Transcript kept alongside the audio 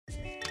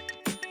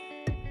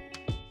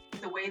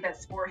way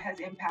that sport has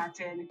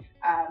impacted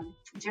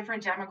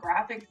different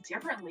demographics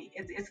differently.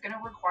 It's going to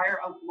require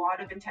a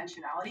lot of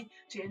intentionality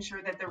to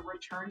ensure that the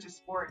return to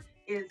sport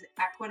is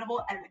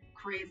equitable and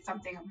creates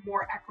something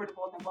more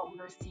equitable than what we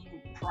were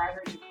seeing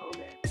prior to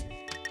COVID.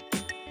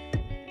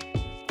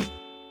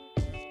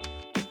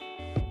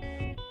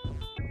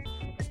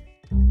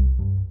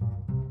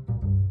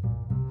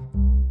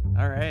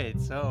 All right,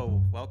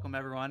 so welcome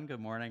everyone. Good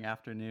morning,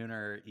 afternoon,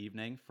 or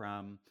evening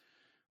from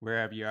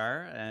wherever you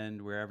are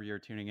and wherever you're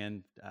tuning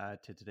in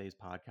to today's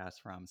podcast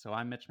from. So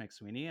I'm Mitch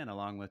McSweeney, and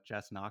along with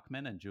Jess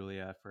Nachman and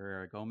Julia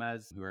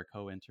Ferreira-Gomez, who are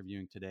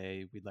co-interviewing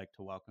today, we'd like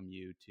to welcome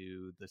you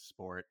to the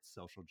Sport,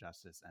 Social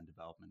Justice, and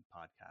Development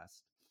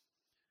podcast.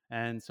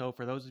 And so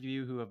for those of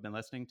you who have been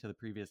listening to the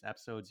previous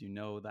episodes, you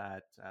know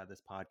that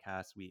this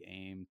podcast, we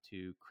aim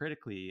to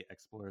critically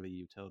explore the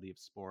utility of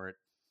sport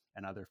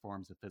and other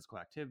forms of physical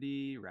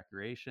activity,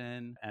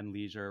 recreation, and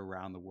leisure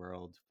around the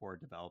world for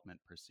development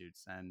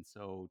pursuits. And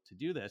so to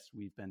do this,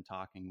 we've been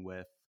talking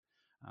with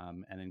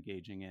and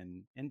engaging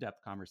in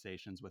in-depth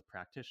conversations with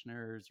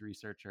practitioners,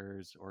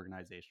 researchers,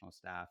 organizational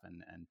staff,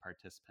 and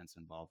participants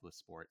involved with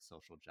sports,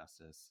 social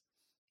justice,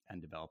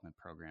 and development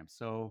programs.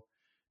 So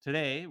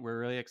today, we're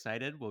really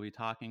excited. We'll be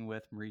talking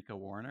with Marika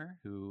Warner,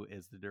 who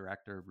is the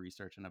Director of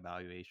Research and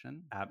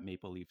Evaluation at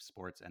Maple Leaf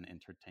Sports and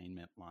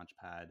Entertainment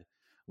Launchpad,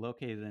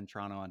 located in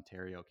Toronto,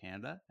 Ontario,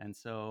 Canada. And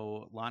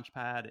so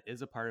Launchpad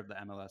is a part of the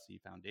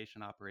MLSE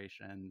Foundation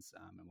operations,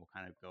 and we'll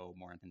kind of go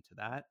more into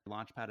that.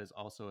 Launchpad is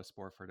also a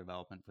sport for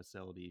development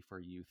facility for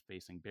youth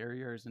facing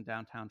barriers in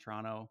downtown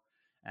Toronto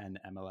and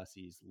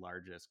MLSE's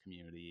largest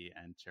community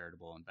and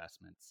charitable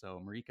investments.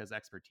 So Marika's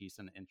expertise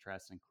and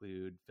interests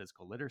include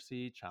physical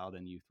literacy, child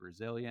and youth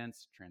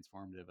resilience,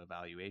 transformative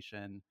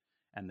evaluation,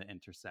 and the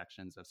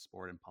intersections of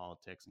sport and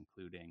politics,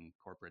 including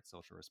corporate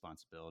social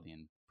responsibility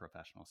and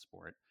professional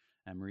sport.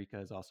 And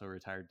Marika is also a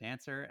retired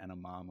dancer and a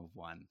mom of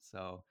one.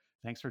 So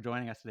thanks for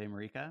joining us today,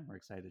 Marika. We're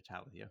excited to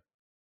chat with you.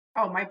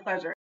 Oh, my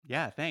pleasure.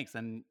 Yeah, thanks.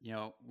 And,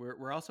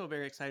 we're also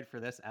very excited for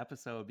this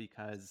episode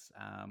because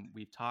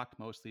we've talked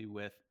mostly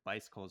with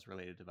bicycles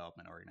related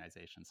development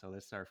organizations. So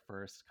this is our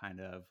first kind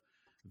of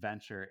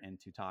venture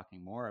into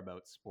talking more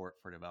about sport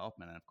for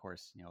development. And of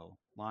course,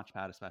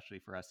 Launchpad, especially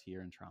for us here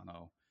in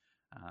Toronto,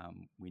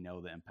 we know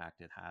the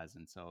impact it has.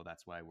 And so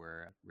that's why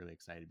we're really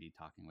excited to be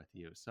talking with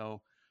you.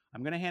 So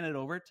I'm going to hand it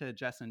over to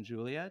Jess and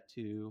Julia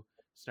to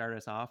start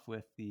us off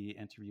with the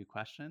interview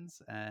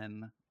questions,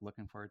 and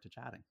looking forward to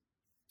chatting.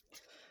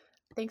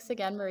 Thanks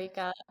again,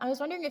 Marika. I was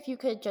wondering if you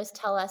could just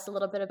tell us a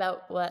little bit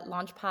about what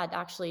Launchpad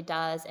actually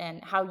does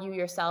and how you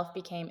yourself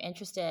became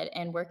interested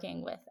in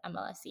working with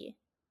MLSE.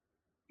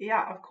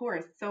 Yeah, of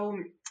course. So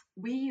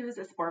we use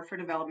a sport for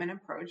development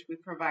approach. We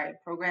provide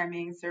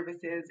programming,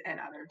 services, and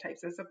other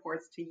types of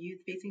supports to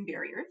youth facing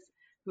barriers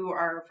who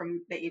are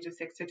from the age of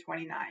 6 to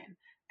 29.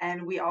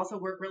 And we also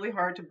work really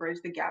hard to bridge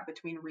the gap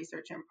between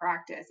research and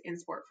practice in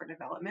sport for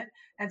development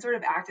and sort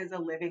of act as a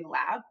living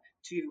lab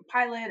to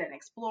pilot and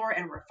explore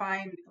and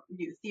refine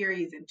new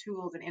theories and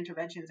tools and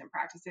interventions and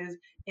practices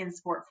in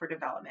sport for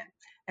development.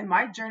 And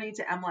my journey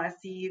to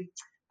MLSE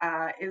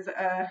is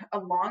a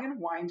long and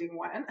winding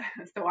one.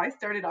 So I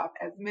started off,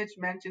 as Mitch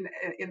mentioned,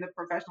 in the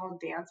professional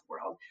dance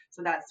world.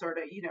 So that's sort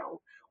of,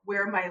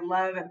 where my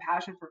love and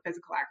passion for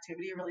physical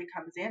activity really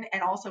comes in,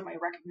 and also my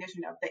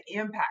recognition of the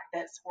impact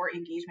that sport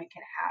engagement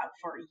can have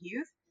for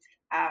youth.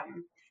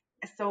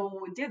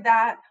 So did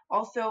that,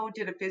 also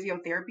did a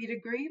physiotherapy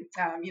degree,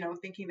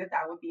 thinking that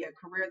would be a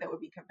career that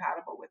would be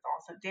compatible with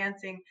also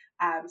dancing.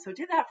 So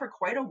did that for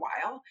quite a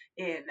while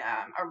in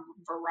a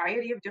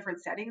variety of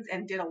different settings,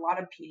 and did a lot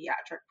of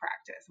pediatric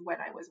practice when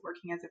I was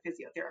working as a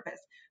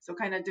physiotherapist. So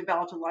kind of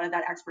developed a lot of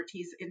that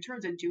expertise in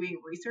terms of doing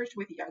research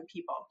with young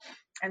people.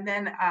 And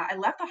then I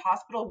left the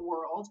hospital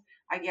world,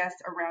 I guess,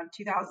 around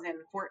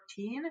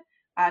 2014.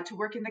 To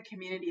work in the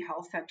community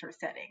health center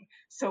setting.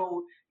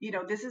 So,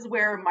 this is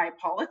where my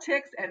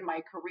politics and my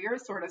career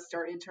sort of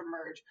started to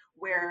merge,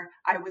 where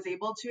I was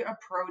able to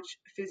approach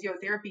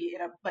physiotherapy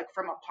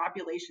from a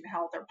population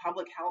health or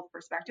public health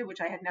perspective, which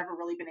I had never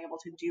really been able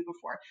to do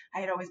before. I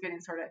had always been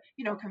in sort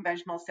of,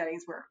 conventional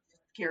settings where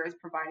care is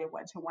provided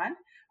one-to-one.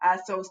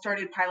 So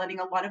started piloting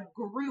a lot of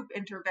group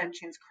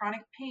interventions,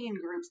 chronic pain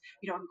groups,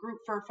 a group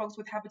for folks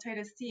with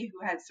hepatitis C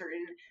who had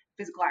certain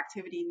physical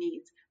activity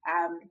needs,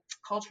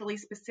 culturally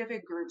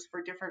specific groups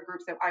for different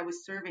groups that I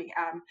was serving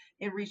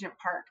in Regent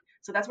Park.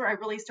 So that's where I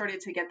really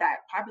started to get that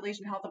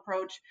population health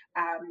approach,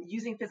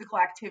 using physical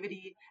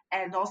activity,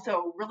 and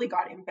also really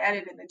got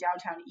embedded in the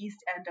downtown east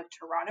end of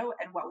Toronto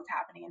and what was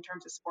happening in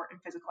terms of sport and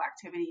physical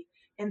activity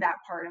in that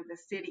part of the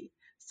city.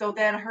 So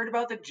then I heard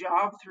about the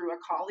job through a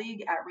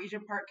colleague at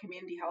Regent Park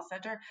Community Health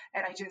Center,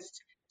 and I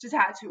just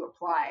had to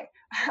apply.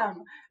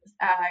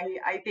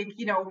 I think,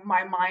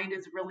 my mind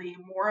is really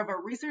more of a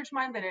research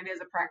mind than it is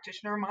a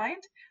practitioner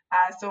mind.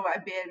 So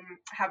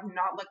have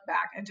not looked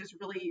back, and just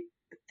really,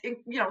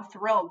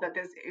 thrilled that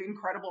this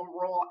incredible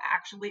role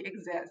actually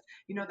exists,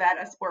 that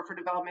a sport for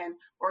development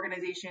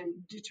organization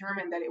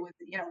determined that it was,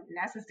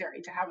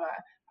 necessary to have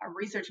a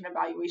research and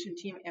evaluation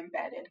team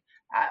embedded.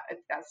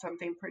 that's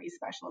something pretty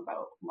special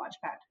about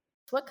Launchpad.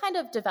 What kind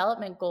of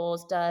development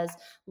goals does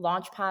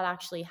Launchpad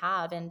actually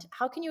have, and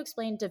how can you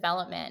explain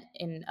development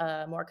in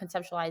a more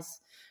conceptualized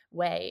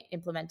way,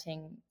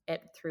 implementing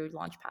it through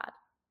Launchpad?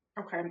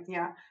 Okay,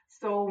 yeah.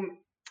 So,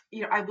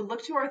 I would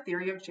look to our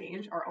theory of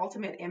change, our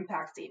ultimate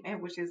impact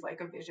statement, which is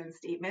like a vision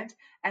statement.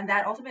 And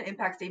that ultimate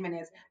impact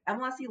statement is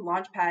MLSE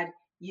Launchpad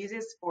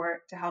uses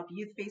sport to help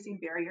youth facing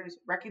barriers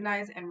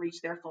recognize and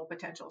reach their full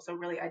potential. So,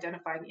 really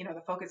identifying,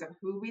 the focus of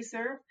who we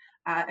serve.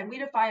 And we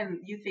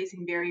define youth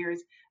facing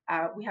barriers.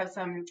 We have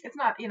some, it's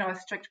not, a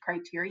strict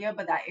criteria,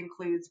 but that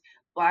includes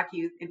Black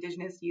youth,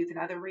 Indigenous youth, and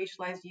other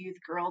racialized youth,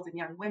 girls and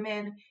young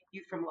women,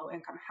 youth from low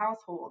income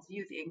households,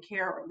 youth in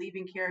care or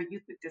leaving care,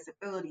 youth with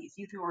disabilities,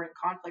 youth who are in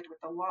conflict with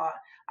the law,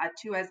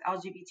 two as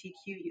LGBTQ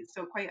youth.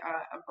 So quite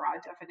a broad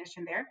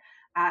definition there.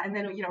 And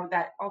then,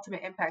 that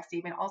ultimate impact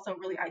statement also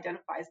really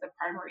identifies the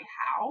primary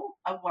how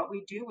of what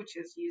we do, which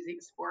is using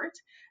sport,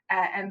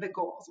 and the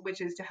goals,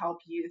 which is to help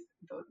youth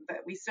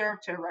that we serve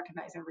to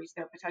recognize and reach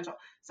their potential.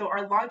 So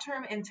our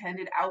long-term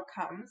intended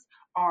outcomes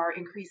are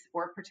increased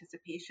sport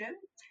participation,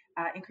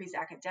 increased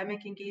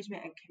academic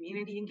engagement and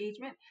community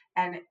engagement,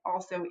 and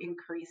also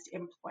increased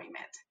employment.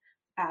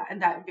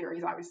 And that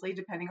varies obviously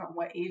depending on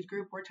what age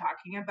group we're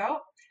talking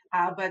about.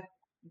 But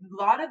a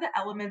lot of the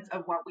elements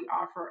of what we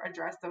offer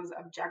address those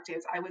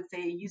objectives, I would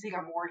say, using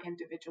a more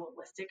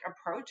individualistic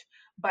approach.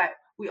 But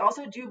we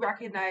also do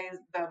recognize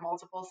the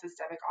multiple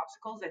systemic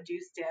obstacles that do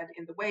stand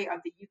in the way of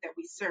the youth that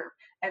we serve.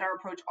 And our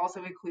approach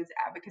also includes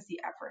advocacy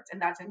efforts.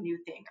 And that's a new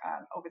thing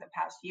over the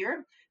past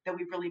year that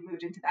we've really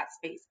moved into that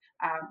space.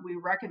 We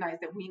recognize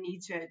that we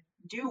need to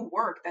do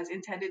work that's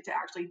intended to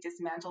actually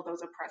dismantle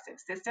those oppressive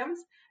systems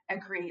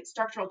and create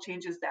structural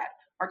changes that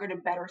are going to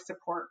better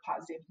support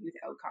positive youth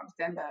outcomes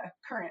than the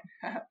current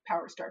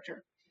power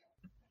structure.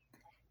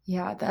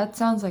 Yeah, that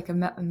sounds like a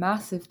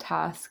massive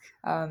task.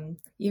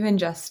 Even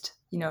just,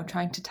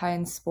 trying to tie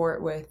in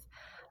sport with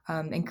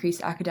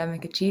increased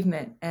academic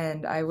achievement.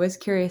 And I was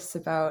curious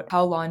about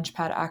how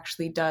Launchpad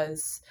actually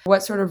does,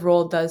 what sort of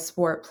role does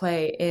sport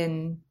play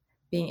in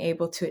being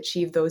able to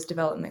achieve those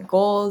development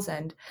goals?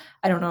 And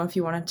I don't know if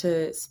you wanted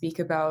to speak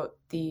about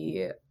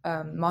the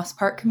Moss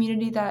Park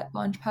community that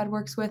Launchpad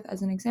works with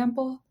as an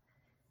example.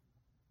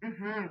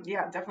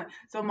 Yeah, definitely.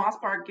 So Moss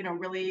Park,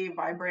 really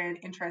vibrant,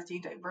 interesting,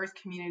 diverse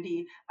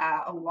community,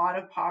 a lot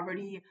of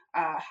poverty,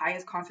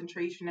 highest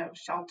concentration of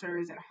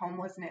shelters and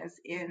homelessness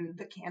in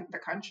the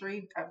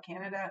country of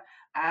Canada.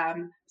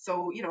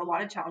 So, a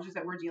lot of challenges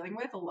that we're dealing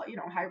with, a lot,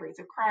 high rates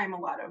of crime, a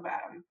lot of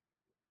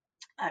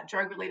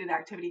drug-related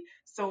activity.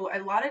 So a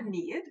lot of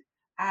need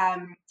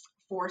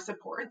for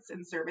supports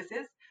and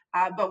services.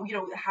 But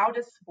how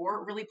does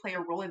sport really play a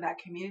role in that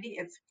community?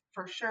 It's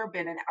for sure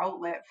been an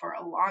outlet for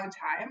a long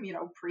time,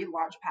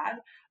 pre-Launchpad,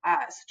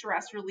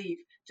 stress relief,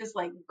 just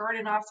like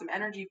burning off some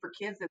energy for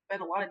kids that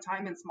spend a lot of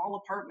time in small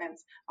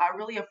apartments,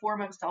 really a form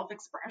of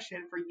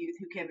self-expression for youth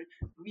who can,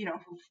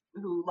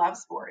 who love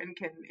sport and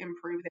can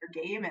improve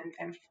their game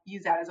and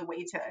use that as a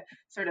way to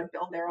sort of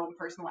build their own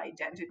personal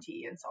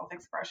identity and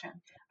self-expression.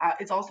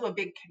 It's also a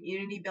big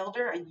community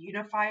builder, a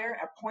unifier,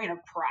 a point of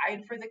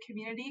pride for the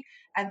community.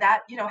 And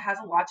that, has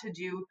a lot to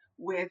do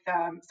with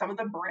some of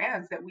the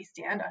brands that we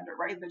stand under,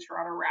 right? The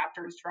Toronto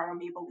Raptors, Toronto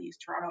Maple Leafs,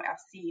 Toronto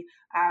FC.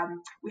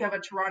 We have a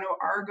Toronto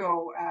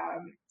Argo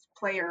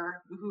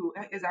player who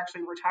is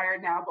actually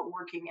retired now, but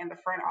working in the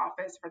front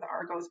office for the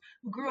Argos,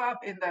 who grew up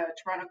in the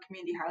Toronto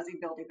Community Housing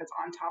building that's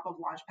on top of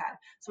Launchpad.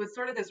 So it's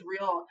sort of this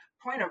real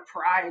point of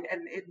pride,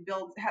 and it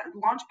builds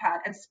Launchpad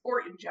and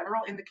sport in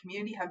general in the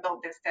community have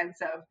built this sense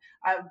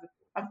of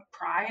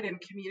pride and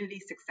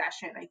community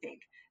succession, I think.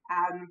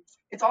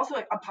 It's also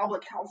a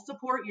public health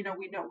support.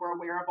 We're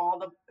aware of all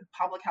the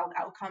public health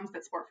outcomes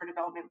that sport for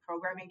development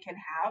programming can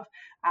have,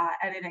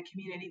 and in a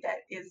community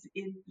that is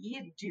in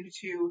need due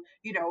to,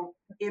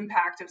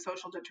 impact of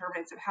social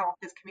determinants of health,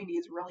 this community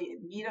is really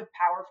in need of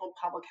powerful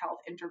public health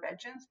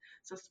interventions.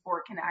 So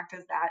sport can act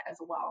as that as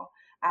well.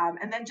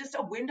 And then just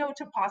a window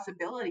to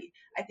possibility.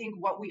 I think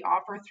what we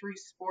offer through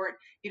sport,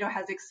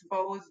 has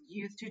exposed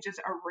youth to just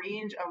a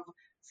range of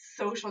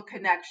social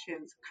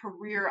connections,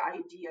 career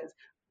ideas,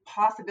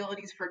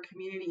 possibilities for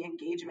community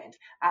engagement.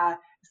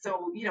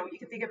 So, you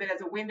can think of it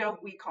as a window.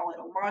 We call it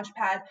a launch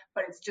pad,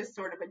 but it's just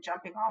sort of a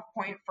jumping off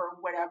point for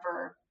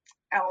whatever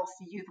else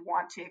youth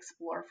want to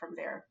explore from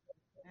there.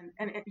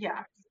 And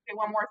yeah,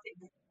 one more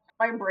thing.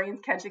 My brain's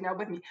catching up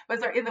with me.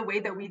 But in the way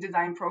that we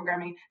design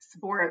programming,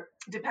 sport,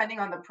 depending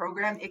on the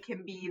program, it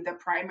can be the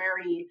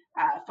primary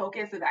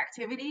focus of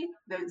activity,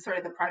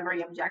 the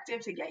primary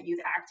objective to get youth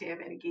active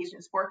and engaged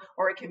in sport,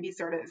 or it can be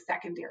sort of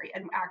secondary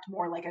and act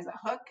more like as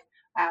a hook.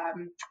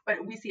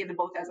 But we see it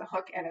both as a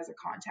hook and as a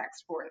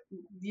context for,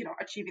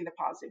 achieving the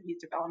positive youth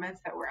developments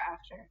that we're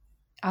after.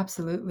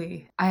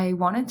 Absolutely. I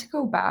wanted to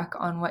go back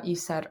on what you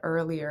said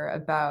earlier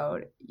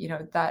about,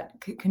 that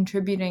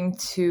contributing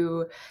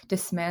to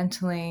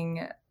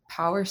dismantling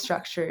power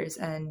structures,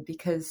 and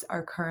because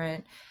our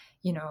current,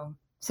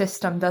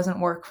 system doesn't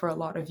work for a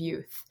lot of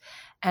youth.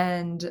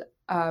 And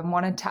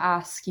wanted to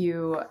ask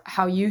you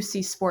how you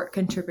see sport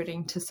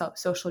contributing to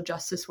social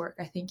justice work.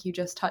 I think you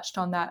just touched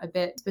on that a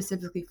bit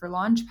specifically for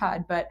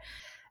Launchpad, but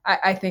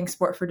I think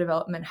Sport for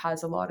Development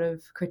has a lot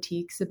of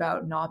critiques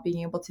about not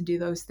being able to do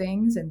those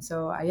things. And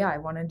so, I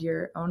wanted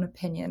your own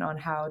opinion on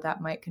how that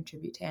might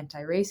contribute to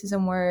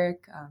anti-racism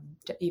work,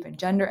 even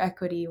gender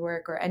equity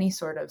work, or any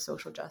sort of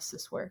social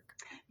justice work.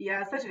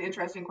 Yeah, such an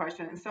interesting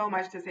question and so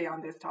much to say on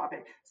this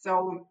topic.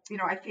 So,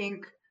 I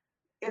think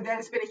that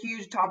has been a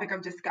huge topic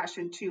of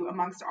discussion too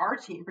amongst our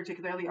team,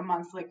 particularly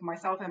amongst like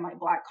myself and my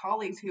Black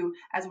colleagues who,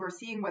 as we're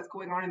seeing what's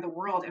going on in the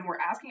world and we're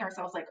asking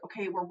ourselves like,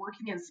 okay, we're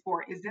working in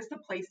sport. Is this the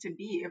place to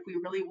be if we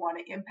really want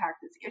to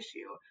impact this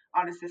issue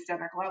on a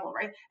systemic level,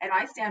 right? And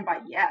I stand by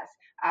yes.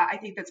 I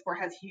think that sport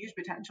has huge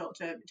potential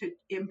to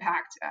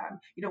impact,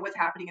 what's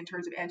happening in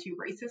terms of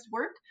anti-racist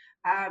work.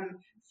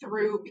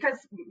 Because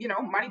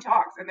money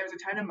talks and there's a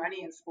ton of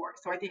money in sport.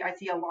 So I think I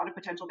see a lot of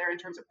potential there in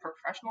terms of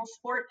professional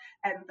sport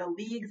and the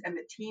leagues and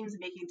the teams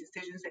making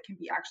decisions that can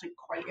be actually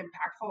quite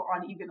impactful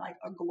on even like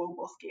a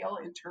global scale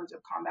in terms of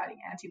combating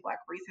anti-Black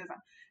racism.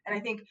 And I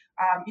think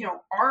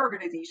our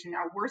organization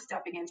now, we're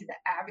stepping into the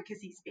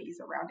advocacy space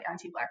around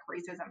anti-Black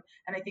racism,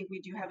 and I think we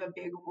do have a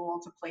big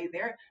role to play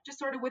there, just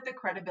sort of with the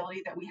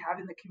credibility that we have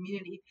in the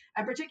community,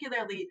 and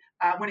particularly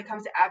when it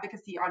comes to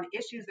advocacy on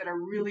issues that are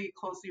really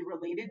closely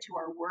related to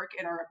our work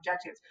and our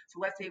objectives. So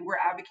let's say we're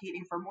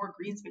advocating for more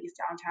green space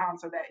downtown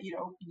so that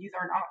youth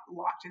are not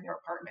locked in their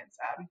apartments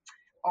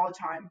all the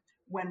time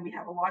when we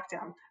have a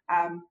lockdown.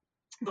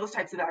 Those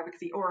types of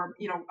advocacy, or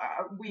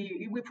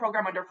we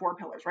program under 4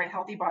 pillars, right?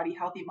 Healthy body,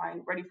 healthy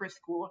mind, ready for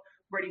school,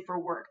 ready for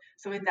work.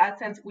 So in that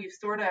sense, we've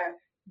sort of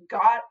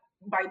got,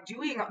 by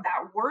doing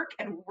that work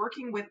and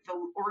working with the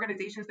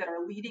organizations that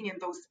are leading in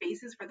those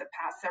spaces for the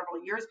past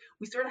several years,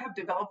 we sort of have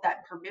developed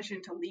that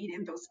permission to lead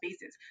in those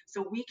spaces.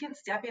 So we can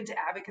step into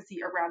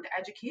advocacy around the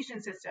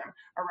education system,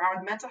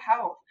 around mental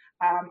health,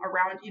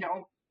 around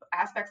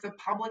aspects of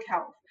public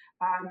health,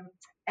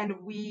 and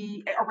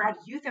we around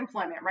youth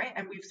employment, right?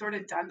 And we've sort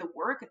of done the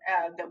work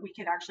that we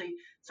can actually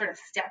sort of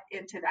step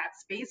into that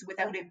space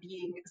without it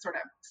being sort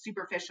of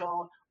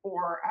superficial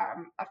or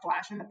a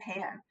flash in the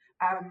pan.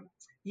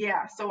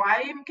 So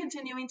I am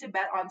continuing to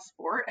bet on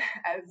sport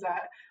as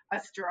a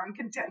strong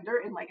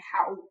contender in like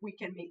how we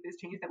can make this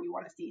change that we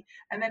want to see.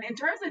 And then in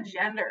terms of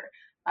gender,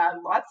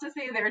 lots to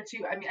say there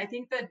too. I mean, I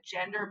think the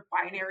gender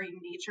binary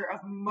nature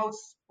of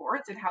most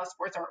sports and how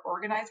sports are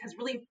organized has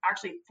really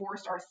actually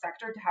forced our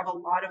sector to have a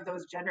lot of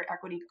those gender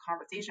equity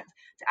conversations,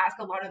 to ask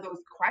a lot of those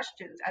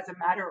questions as a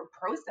matter of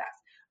process.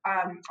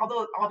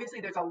 Although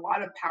obviously there's a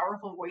lot of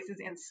powerful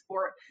voices in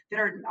sport that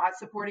are not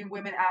supporting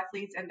women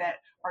athletes and that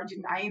are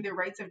denying the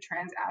rights of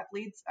trans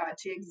athletes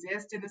to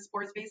exist in the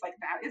sports space, like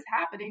that is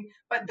happening.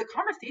 But the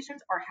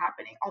conversations are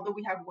happening, although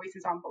we have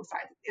voices on both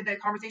sides. The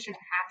conversation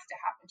has to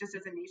happen just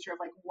as a nature of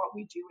like what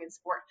we do in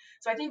sport.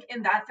 So I think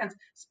in that sense,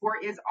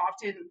 sport is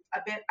often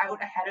a bit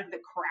out ahead of the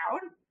crowd.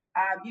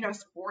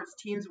 Sports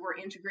teams were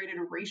integrated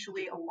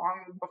racially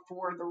long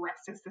before the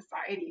rest of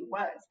society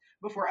was,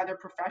 before other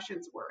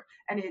professions were.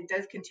 And it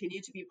does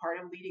continue to be part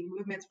of leading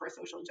movements for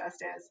social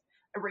justice,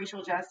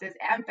 racial justice,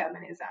 and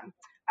feminism.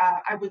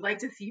 I would like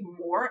to see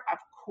more, of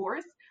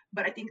course,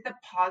 but I think the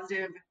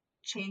positive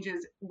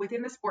changes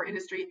within the sport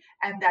industry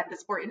and that the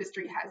sport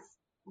industry has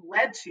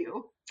led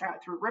to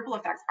through ripple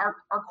effects are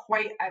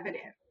quite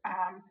evident.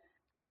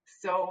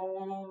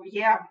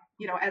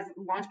 As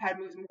Launchpad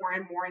moves more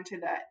and more into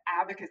the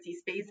advocacy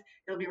space,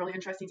 it'll be really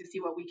interesting to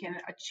see what we can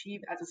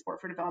achieve as a Sport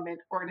for Development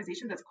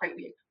organization that's quite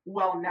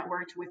well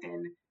networked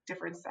within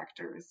different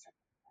sectors.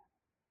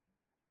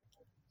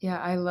 Yeah,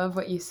 I love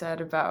what you said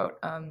about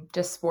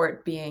just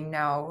sport being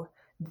now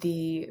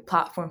the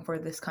platform for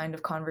this kind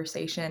of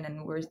conversation,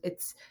 and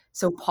it's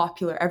so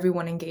popular.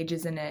 Everyone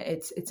engages in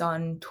it. It's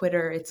on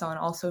Twitter. It's on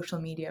all social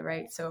media,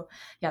 right? So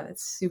yeah,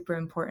 that's super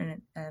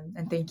important,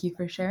 and thank you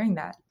for sharing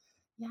that.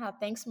 Yeah,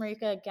 thanks,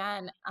 Marika,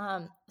 again.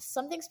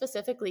 Something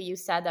specifically you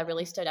said that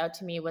really stood out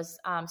to me was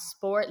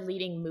sport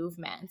leading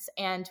movements.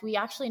 And we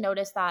actually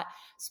noticed that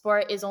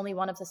sport is only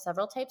one of the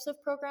several types of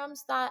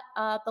programs that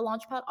the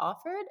Launchpad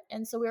offered.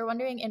 And so we were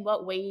wondering, in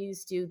what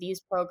ways do these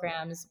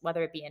programs,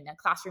 whether it be in a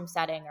classroom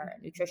setting or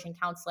nutrition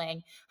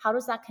counseling, how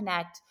does that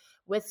connect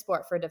with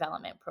Sport for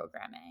Development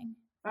programming?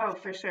 Oh,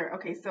 for sure.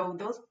 Okay, so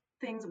those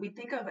things we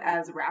think of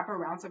as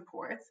wraparound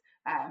supports.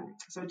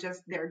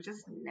 They're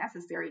just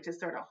necessary to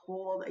sort of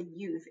hold a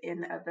youth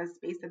in the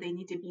space that they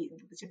need to be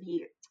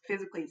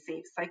physically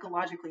safe,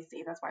 psychologically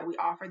safe. That's why we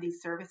offer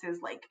these services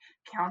like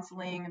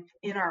counseling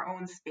in our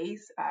own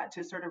space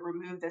to sort of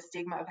remove the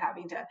stigma of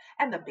having to,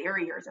 and the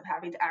barriers of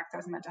having to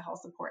access mental health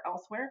support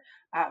elsewhere.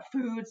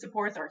 Food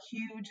supports are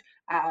huge,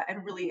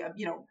 and really,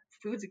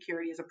 food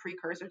security is a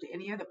precursor to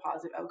any of the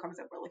positive outcomes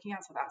that we're looking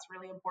at. So that's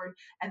really important.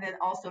 And then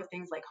also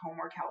things like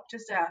homework help.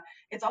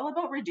 It's all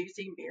about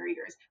reducing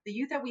barriers. The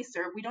youth that we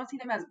serve, we don't see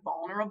them as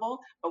vulnerable,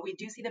 but we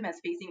do see them as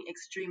facing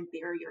extreme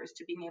barriers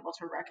to being able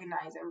to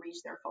recognize and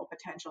reach their full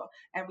potential.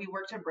 And we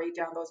work to break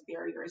down those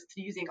barriers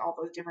using all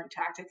those different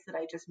tactics that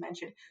I just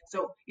mentioned.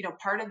 So,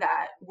 part of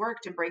that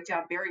work to break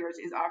down barriers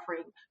is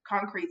offering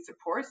concrete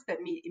supports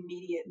that meet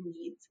immediate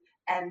needs.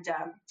 And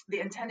the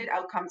intended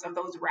outcomes of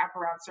those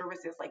wraparound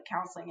services like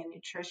counseling and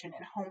nutrition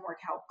and homework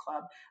help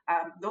club,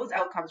 those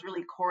outcomes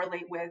really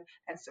correlate with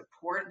and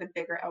support the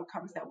bigger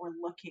outcomes that we're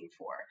looking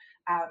for.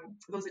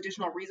 Those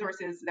additional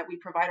resources that we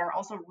provide are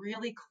also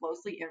really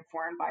closely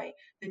informed by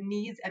the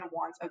needs and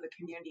wants of the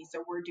community.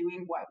 So we're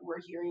doing what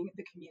we're hearing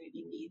the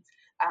community needs,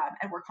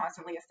 and we're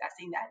constantly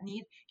assessing that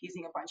need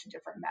using a bunch of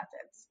different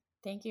methods.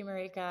 Thank you,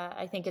 Marika.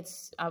 I think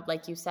it's,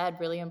 like you said,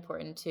 really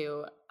important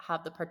to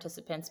have the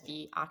participants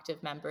be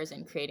active members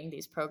in creating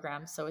these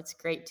programs. So it's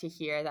great to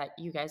hear that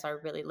you guys are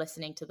really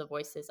listening to the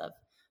voices of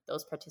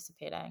those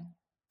participating.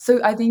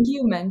 So I think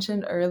you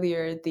mentioned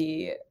earlier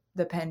the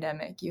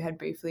pandemic. You had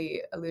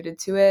briefly alluded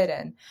to it,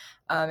 and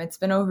it's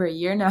been over a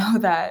year now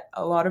that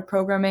a lot of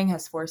programming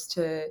has forced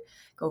to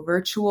go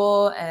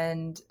virtual.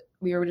 And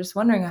we were just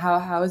wondering how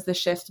has the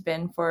shift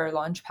been for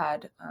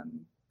Launchpad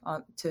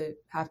to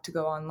have to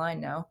go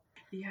online now?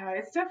 Yeah,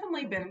 it's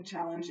definitely been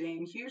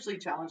challenging, hugely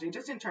challenging,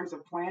 just in terms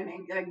of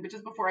planning. But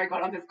just before I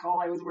got on this call,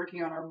 I was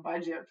working on our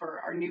budget for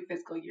our new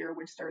fiscal year,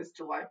 which starts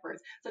July 1st.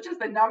 So just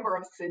the number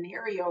of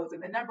scenarios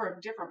and the number of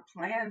different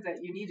plans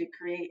that you need to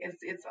create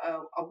it's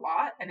a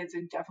lot, and it's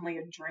definitely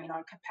a drain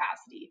on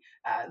capacity.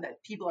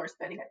 That people are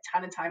spending a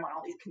ton of time on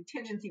all these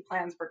contingency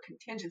plans for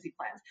contingency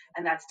plans,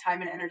 and that's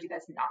time and energy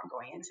that's not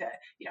going into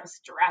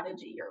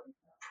strategy or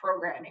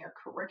programming or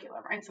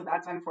curriculum, right? So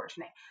that's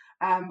unfortunate.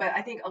 But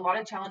I think a lot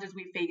of challenges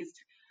we faced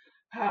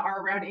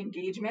are around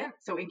engagement.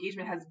 So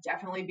engagement has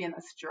definitely been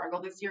a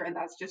struggle this year, and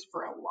that's just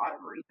for a lot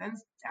of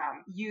reasons.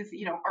 Youth,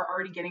 are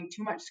already getting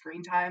too much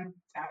screen time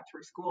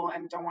through school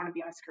and don't want to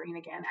be on a screen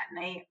again at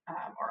night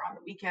or on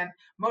the weekend.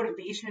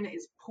 Motivation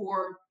is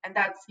poor, and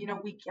that's,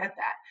 we get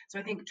that. So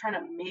I think trying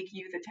to make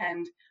youth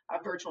attend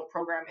a virtual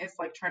program is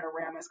like trying to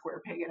ram a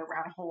square peg in a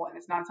round hole, and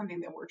it's not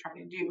something that we're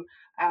trying to do.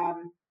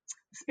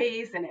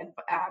 Space and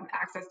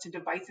access to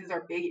devices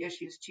are big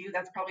issues too.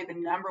 That's probably the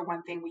number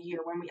one thing we hear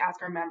when we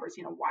ask our members,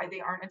 why they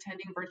aren't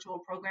attending virtual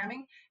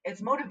programming.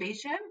 It's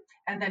motivation,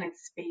 and then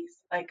it's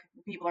space. Like,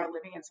 people are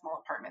living in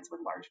small apartments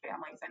with large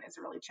families, and it's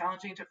really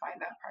challenging to find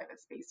that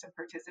private space to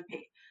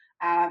participate.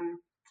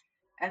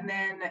 And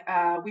then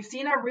we've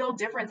seen a real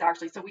difference,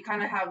 actually. So we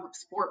kind of have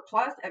Sport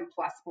Plus and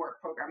Plus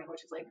Sport programming,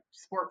 which is like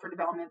sport for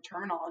development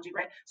terminology,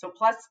 right? So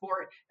Plus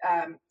Sport,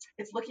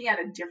 it's looking at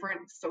a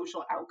different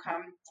social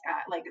outcome,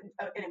 like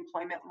an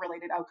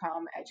employment-related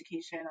outcome,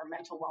 education or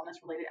mental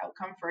wellness-related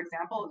outcome, for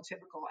example,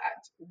 typical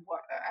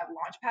at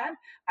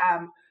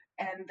Launchpad.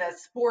 And the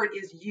sport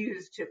is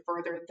used to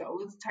further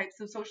those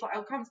types of social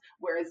outcomes,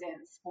 whereas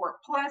in Sport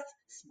Plus,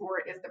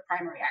 sport is the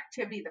primary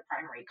activity, the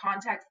primary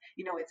context.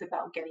 It's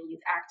about getting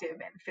youth active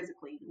and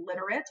physically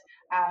literate.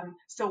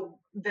 So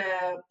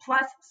the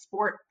Plus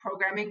Sport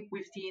programming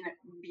we've seen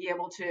be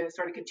able to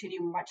sort of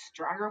continue much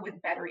stronger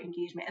with better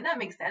engagement. And that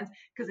makes sense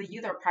because the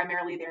youth are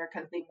primarily there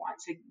because they want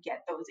to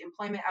get those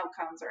employment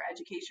outcomes or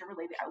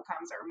education-related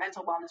outcomes or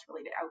mental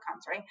wellness-related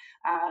outcomes, right?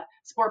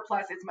 Sport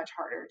Plus is much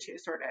harder to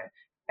sort of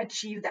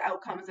achieve the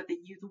outcomes that the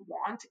youth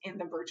want in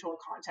the virtual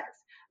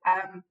context.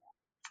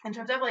 In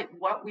terms of like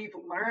what we've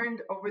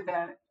learned over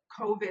the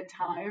COVID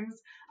times,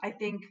 I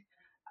think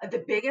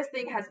the biggest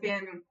thing has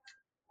been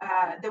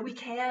that we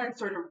can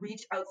sort of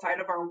reach outside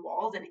of our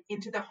walls and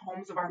into the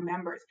homes of our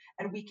members,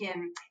 and we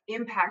can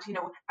impact,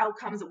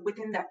 outcomes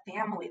within the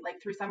family. Like,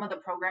 through some of the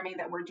programming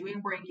that we're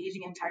doing, we're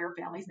engaging entire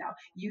families now,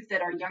 youth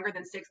that are younger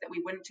than 6 that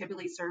we wouldn't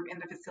typically serve in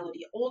the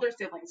facility, older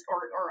siblings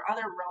or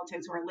other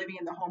relatives who are living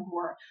in the home who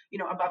are,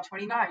 above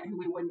 29, who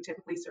we wouldn't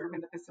typically serve in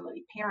the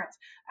facility, parents.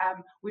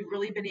 We've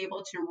really been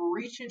able to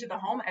reach into the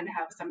home and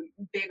have some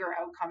bigger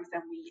outcomes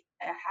than we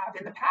have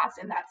in the past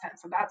in that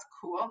sense. So that's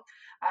cool.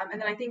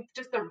 And then I think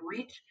just the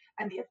reach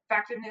and the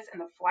effectiveness and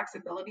the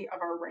flexibility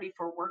of our Ready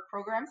for Work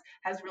programs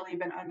has really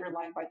been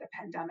underlined by the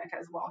pandemic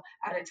as well,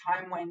 at a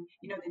time when,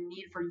 the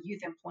need for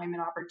youth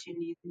employment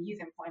opportunities and youth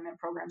employment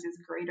programs is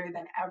greater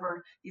than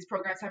ever. These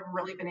programs have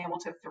really been able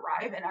to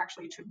thrive and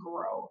actually to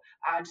grow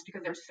just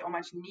because there's so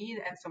much need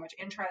and so much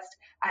interest.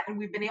 And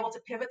we've been able to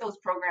pivot those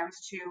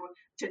programs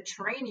to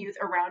train youth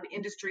around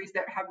industries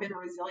that have been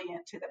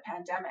resilient to the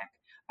pandemic.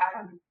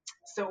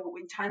 So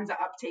tons of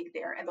uptake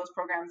there, and those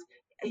programs,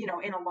 in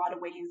a lot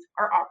of ways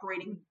are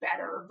operating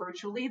better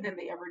virtually than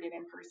they ever did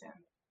in person.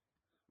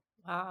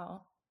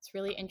 Wow. It's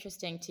really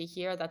interesting to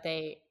hear that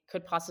they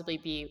could possibly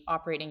be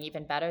operating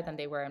even better than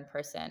they were in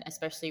person,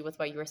 especially with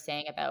what you were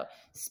saying about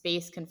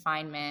space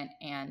confinement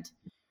and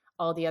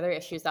all the other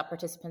issues that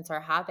participants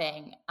are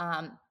having.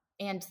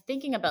 And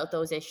thinking about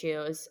those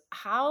issues,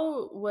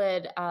 how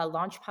would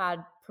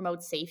Launchpad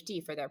promote safety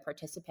for their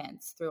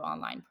participants through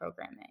online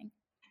programming?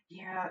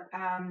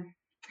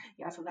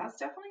 Yeah, so that's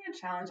definitely a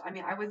challenge. I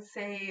mean, I would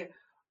say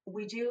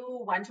We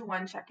do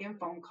one-to-one check-in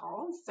phone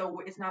calls.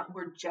 So it's not,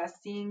 we're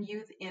just seeing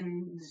youth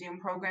in Zoom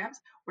programs.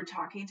 We're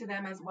talking to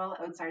them as well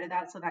outside of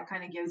that. So that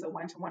kind of gives a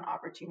one-to-one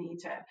opportunity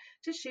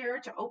to share,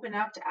 to open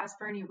up, to ask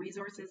for any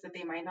resources that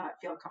they might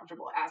not feel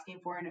comfortable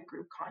asking for in a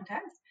group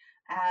context.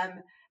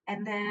 Um,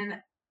 and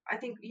then I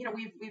think,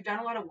 we've done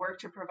a lot of work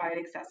to provide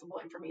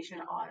accessible information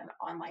on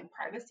online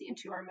privacy and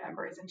to our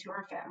members and to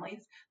our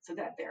families so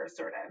that they're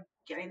sort of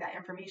getting that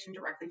information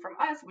directly from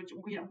us, which,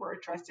 we're a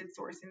trusted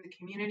source in the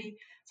community.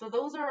 So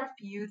those are a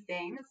few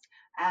things.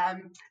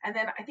 And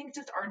then I think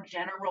just our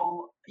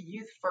general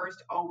youth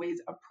first always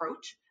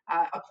approach,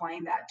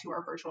 applying that to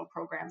our virtual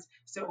programs.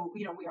 So,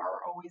 we are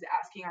always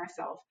asking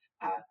ourselves,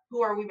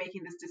 who are we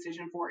making this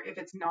decision for? If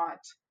it's not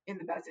in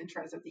the best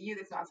interest of the youth,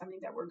 it's not something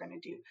that we're going to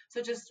do.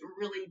 So just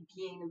really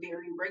being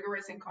very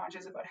rigorous and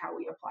conscious about how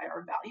we apply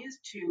our values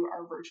to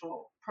our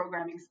virtual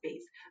programming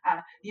space.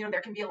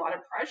 There can be a lot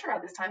of pressure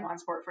at this time on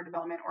sport for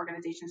development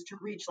organizations to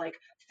reach like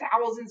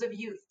thousands of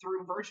youth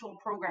through virtual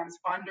programs.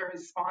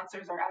 Funders,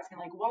 sponsors are asking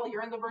like, well,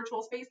 you're in the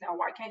virtual space now.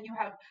 Why can't you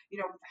have,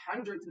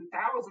 hundreds and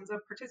thousands of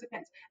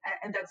participants?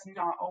 And that's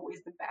not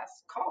always the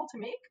best call to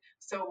make.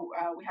 So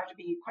we have to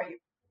be quite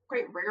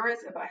rigorous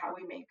about how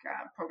we make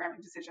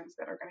programming decisions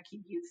that are going to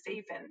keep youth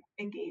safe and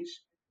engaged.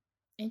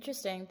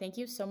 Interesting. Thank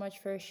you so much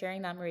for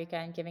sharing that, Marika,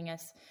 and giving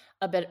us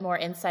a bit more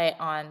insight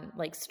on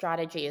like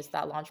strategies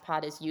that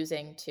Launchpad is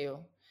using to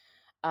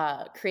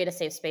create a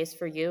safe space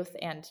for youth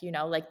and,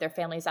 like their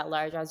families at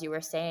large. As you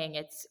were saying,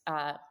 it's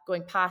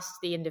going past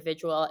the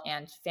individual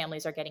and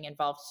families are getting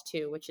involved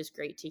too, which is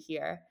great to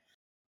hear.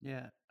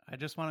 Yeah, I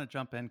just want to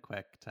jump in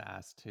quick to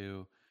ask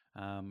too.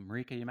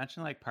 Marika, you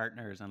mentioned like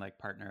partners and like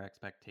partner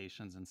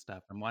expectations and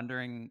stuff. I'm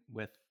wondering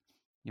with,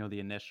 the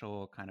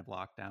initial kind of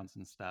lockdowns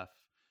and stuff,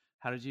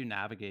 how did you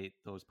navigate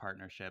those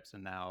partnerships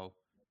and now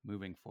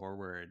moving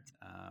forward,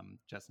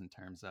 just in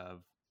terms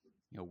of,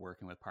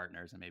 working with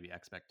partners and maybe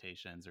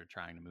expectations or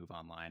trying to move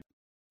online?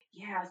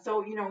 Yeah,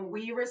 so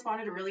we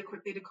responded really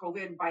quickly to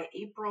COVID. By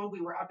April,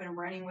 we were up and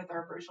running with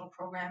our virtual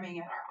programming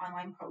and our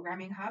online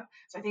programming hub.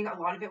 So I think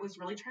a lot of it was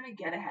really trying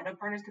to get ahead of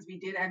partners because we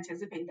did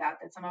anticipate that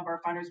some of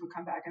our funders would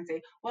come back and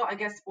say, well, I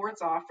guess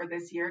sports off for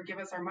this year, give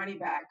us our money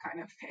back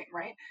kind of thing,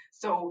 right?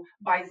 So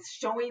by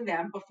showing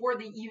them before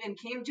they even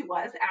came to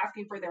us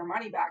asking for their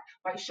money back,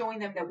 by showing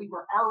them that we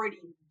were already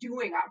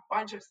doing a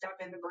bunch of stuff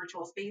in the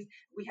virtual space,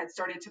 we had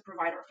started to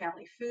provide our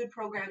family food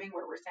programming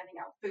where we're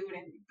sending out food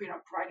and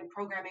providing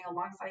programming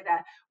alongside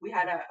that. We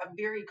had a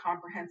very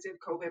comprehensive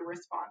COVID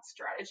response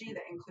strategy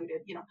that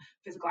included,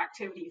 physical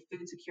activity,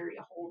 food security,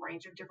 a whole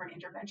range of different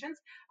interventions.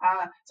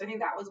 So I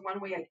think that was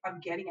one way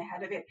of getting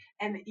ahead of it.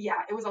 And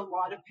yeah, it was a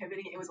lot of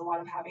pivoting. It was a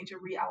lot of having to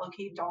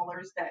reallocate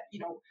dollars that,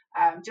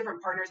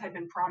 different partners had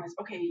been promised,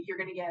 okay, you're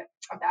going to get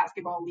a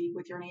basketball league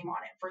with your name on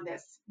it for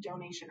this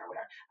donation or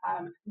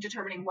whatever.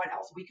 Determining what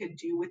else we could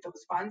do with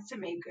those funds to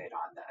make good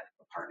on the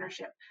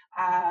partnership,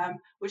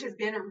 which has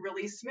been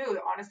really smooth.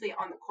 Honestly,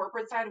 on the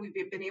corporate side, we've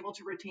been able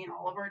to retain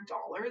all of our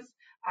dollars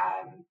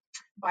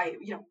by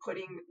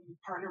putting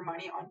partner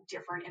money on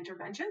different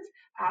interventions.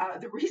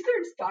 The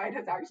research side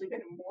has actually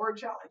been more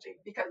challenging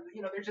because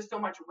there's just so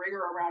much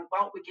rigor around.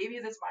 Well, we gave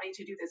you this money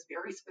to do this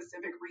very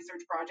specific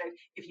research project.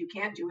 If you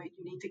can't do it,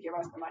 you need to give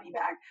us the money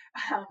back.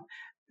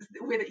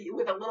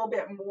 With a little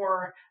bit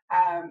more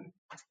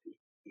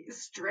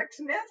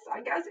strictness,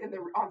 I guess,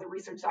 on the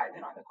research side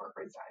than on the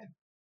corporate side.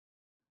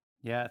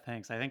 Yeah,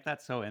 thanks. I think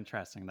that's so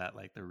interesting that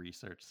like the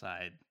research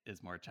side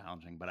is more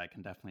challenging, but I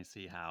can definitely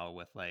see how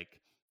with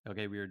like,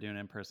 okay, we were doing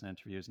in-person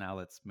interviews, now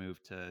let's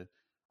move to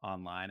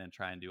online and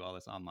try and do all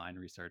this online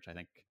research. I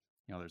think,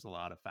 there's a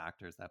lot of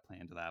factors that play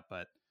into that.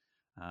 But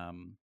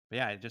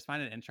yeah, I just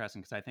find it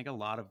interesting because I think a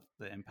lot of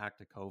the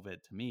impact of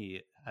COVID to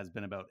me has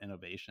been about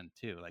innovation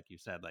too. Like you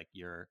said, like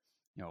your,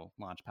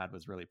 Launchpad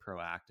was really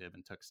proactive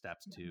and took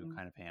steps to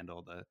kind of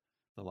handle the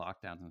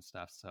lockdowns and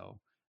stuff. So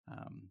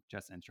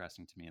just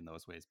interesting to me in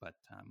those ways. But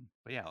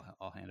yeah,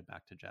 I'll hand it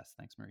back to Jess.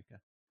 Thanks, Marika.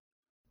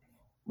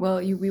 Well,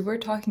 we were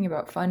talking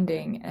about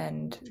funding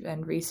and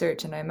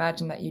research, and I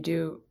imagine that you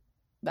do.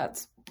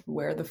 That's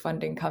where the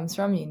funding comes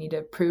from. You need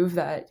to prove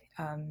that,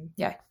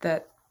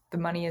 that the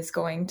money is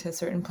going to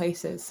certain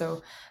places.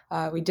 So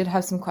we did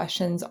have some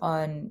questions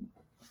on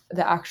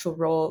the actual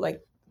role,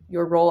 like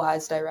your role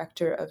as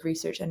director of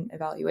research and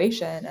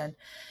evaluation, and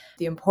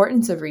the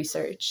importance of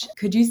research.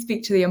 Could you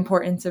speak to the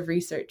importance of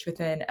research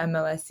within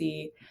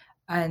MLSE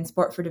and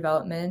sport for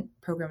development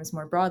programs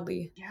more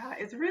broadly? Yeah,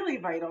 it's really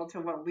vital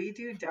to what we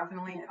do,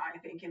 definitely, and I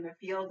think in the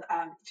field,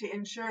 to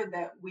ensure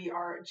that we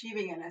are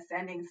achieving an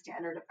ascending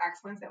standard of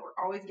excellence, that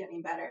we're always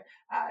getting better,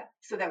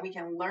 so that we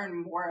can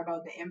learn more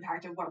about the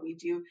impact of what we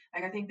do.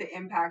 Like, I think the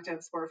impact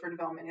of sport for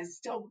development is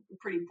still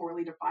pretty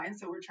poorly defined,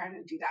 so we're trying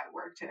to do that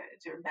work to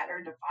better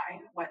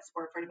define what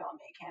sport for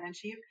development can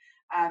achieve.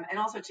 and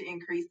also to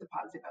increase the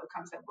positive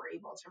outcomes that we're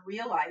able to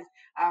realize.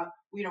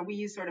 We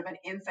use sort of an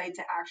insight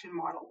to action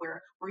model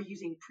where we're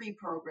using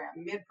pre-program,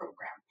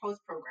 mid-program,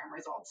 post-program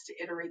results to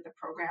iterate the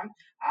program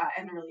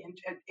and really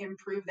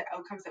improve the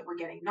outcomes that we're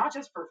getting, not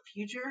just for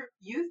future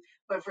youth,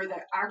 but for the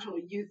actual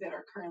youth that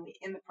are currently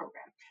in the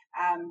program,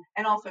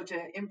 and also to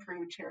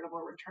improve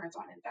charitable returns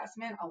on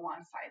investment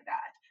alongside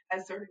that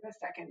as sort of a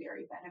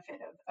secondary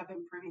benefit of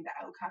improving the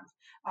outcomes.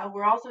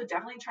 We're also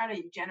definitely trying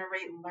to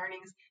generate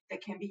learnings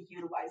that can be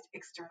utilized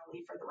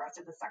externally for the rest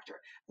of the sector.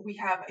 We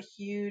have a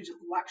huge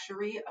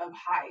luxury of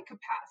high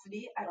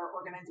capacity at our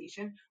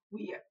organization.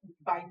 We,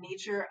 by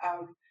nature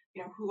of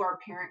who our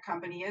parent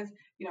company is,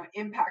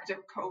 impact of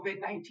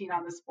COVID-19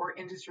 on the sport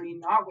industry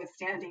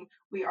notwithstanding,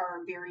 we are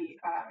very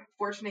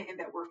fortunate in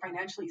that we're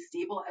financially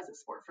stable as a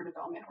sport for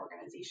development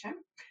organization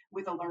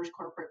with a large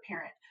corporate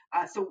parent.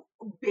 So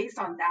based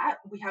on that,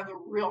 we have a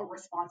real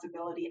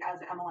responsibility as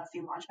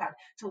MLSE Launchpad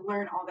to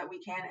learn all that we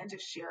can and to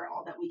share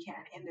all that we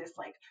can in this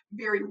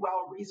very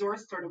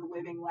well-resourced sort of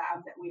living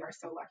lab that we are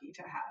so lucky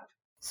to have.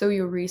 So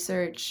your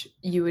research,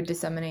 you would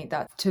disseminate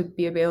that to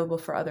be available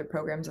for other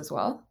programs as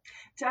well?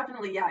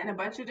 Definitely, yeah, in a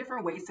bunch of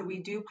different ways. So we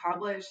do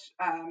publish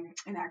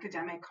in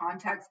academic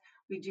context.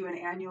 We do an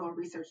annual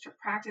research to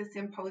practice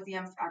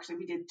symposiums. Actually,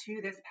 we did 2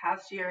 this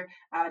past year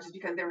just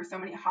because there were so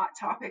many hot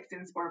topics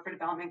in sport for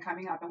development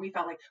coming up. And we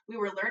felt like we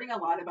were learning a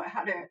lot about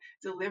how to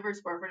deliver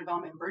sport for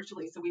development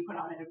virtually. So we put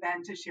on an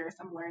event to share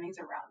some learnings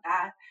around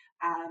that.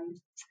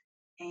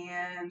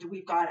 And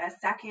we've got a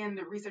second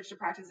research to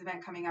practice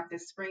event coming up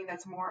this spring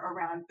that's more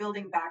around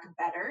building back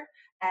better.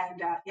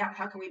 And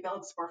how can we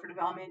build sport for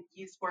development,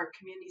 youth sport,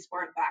 community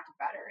sport back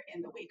better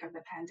in the wake of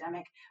the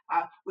pandemic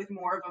with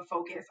more of a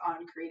focus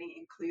on creating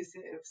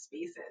inclusive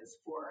spaces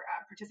for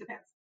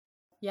participants.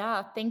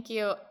 Yeah, thank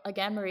you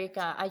again,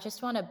 Marika. I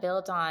just want to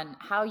build on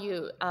how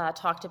you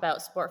talked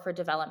about sport for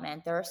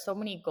development. There are so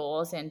many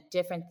goals and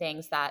different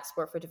things that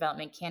sport for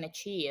development can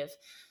achieve.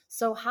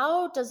 So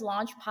how does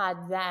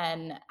Launchpad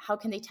then, how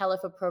can they tell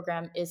if a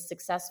program is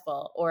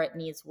successful or it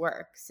needs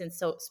work,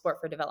 since sport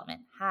for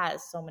development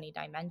has so many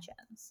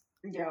dimensions?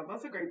 Yeah,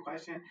 that's a great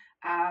question.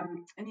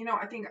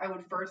 I think I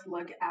would first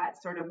look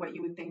at sort of what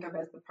you would think of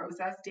as the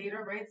process data,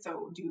 right?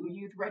 So do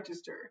youth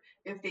register?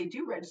 If they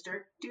do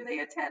register, do they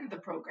attend the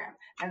program?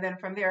 And then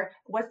from there,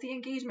 what's the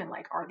engagement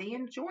like? Are they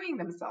enjoying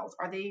themselves?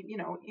 Are they,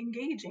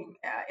 engaging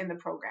in the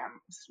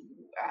program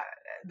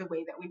the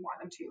way that we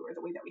want them to, or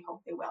the way that we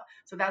hope they will?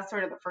 So that's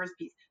sort of the first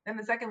piece. Then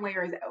the second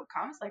layer is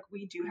outcomes. Like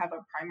we do have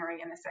a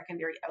primary and a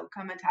secondary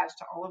outcome attached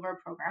to all of our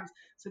programs.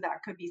 So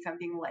that could be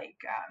something like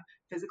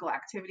physical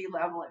activity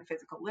level and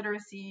physical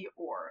literacy,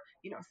 or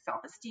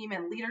self-esteem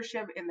and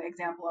leadership in the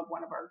example of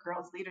one of our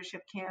girls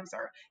leadership camps,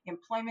 or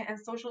employment and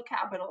social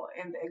capital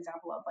in the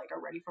example of a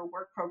Ready for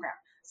Work program.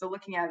 So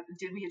looking at,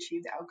 did we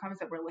achieve the outcomes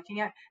that we're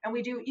looking at? And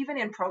we do, even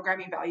in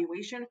program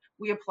evaluation,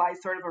 we apply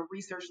sort of a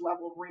research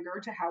level rigor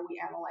to how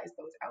we analyze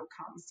those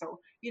outcomes. So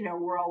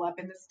we're all up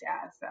in the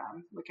stats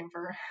looking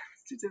for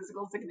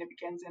statistical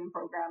significance in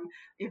program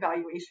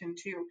evaluation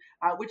too,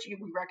 which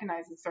we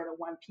recognize is sort of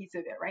one piece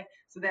of it, right?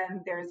 So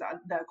then there's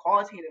the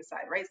qualitative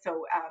side, right?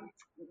 So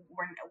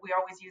we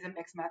always use a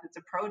mixed methods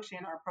approach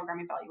in our program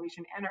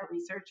evaluation and our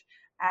research.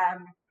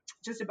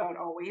 Just about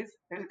always.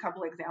 There's a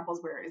couple examples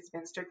where it's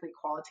been strictly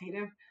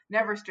qualitative,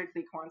 never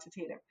strictly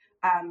quantitative.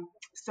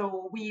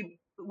 So we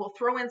will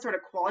throw in sort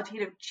of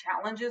qualitative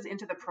challenges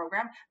into the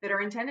program that are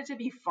intended to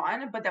be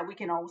fun, but that we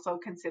can also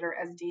consider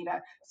as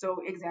data.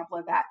 So example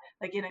of that,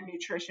 like in a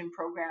nutrition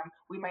program,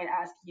 we might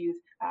ask youth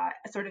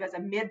sort of as a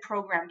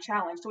mid-program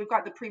challenge. So we've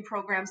got the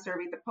pre-program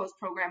survey, the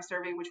post-program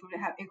survey, which would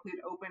include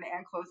open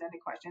and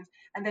closed-ended questions.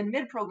 And then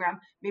mid-program,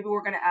 maybe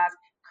we're going to ask,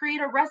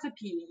 create a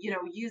recipe,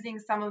 using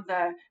some of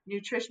the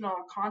nutritional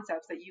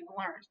concepts that you've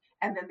learned.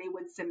 And then they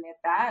would submit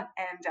that.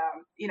 And,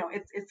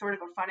 it's sort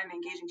of a fun and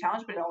engaging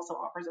challenge, but it also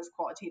offers us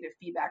qualitative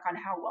feedback on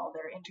how well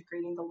they're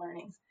integrating the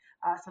learnings.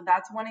 So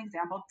that's one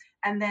example.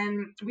 And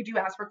then we do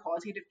ask for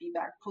qualitative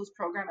feedback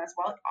post-program as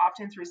well,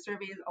 often through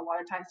surveys, a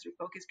lot of times through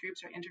focus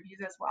groups or interviews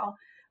as well.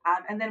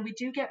 And then we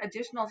do get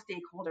additional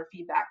stakeholder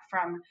feedback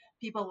from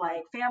people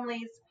like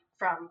families,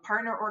 from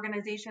partner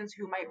organizations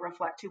who might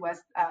reflect to us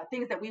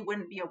things that we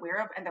wouldn't be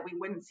aware of and that we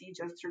wouldn't see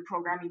just through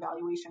program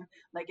evaluation.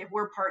 Like if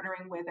we're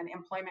partnering with an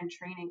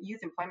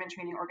youth employment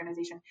training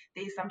organization,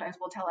 they sometimes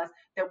will tell us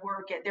that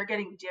they're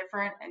getting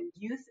different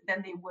youth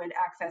than they would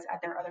access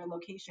at their other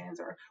locations,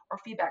 or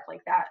feedback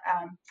like that.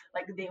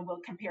 Like they will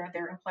compare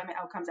their employment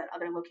outcomes at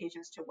other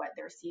locations to what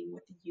they're seeing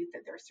with the youth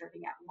that they're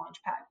serving at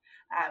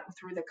Launchpad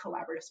through the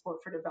collaborative sport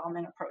for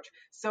development approach.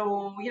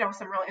 So,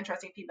 some real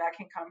interesting feedback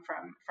can come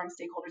from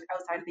stakeholders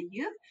outside of the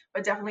youth,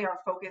 but definitely our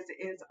focus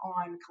is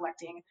on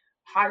collecting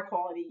high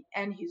quality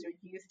end user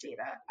youth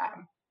data,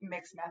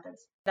 mixed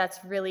methods.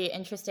 That's really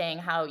interesting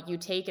how you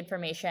take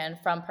information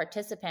from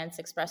participants,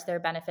 express their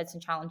benefits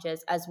and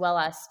challenges, as well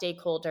as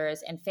stakeholders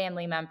and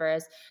family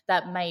members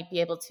that might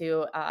be able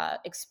to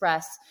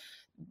express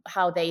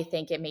how they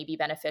think it may be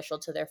beneficial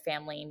to their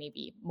family,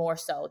 maybe more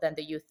so than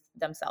the youth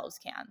themselves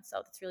can.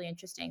 So that's really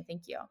interesting.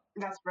 Thank you.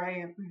 That's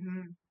right.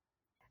 Mm-hmm.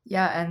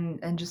 Yeah,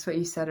 and just what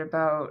you said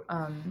about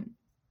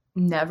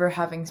never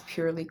having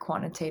purely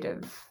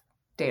quantitative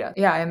data.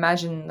 Yeah, I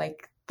imagine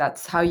like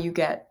that's how you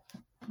get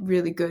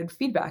really good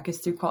feedback is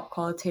through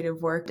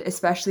qualitative work,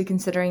 especially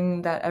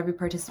considering that every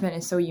participant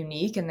is so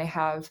unique and they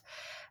have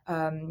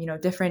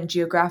different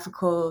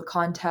geographical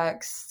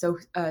contexts, so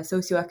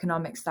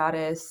socioeconomic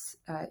status,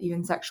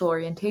 even sexual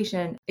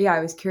orientation. Yeah, I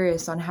was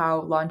curious on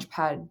how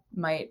Launchpad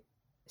might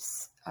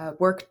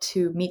work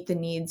to meet the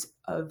needs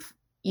of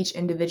each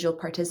individual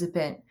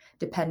participant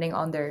depending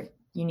on their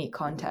unique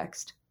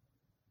context.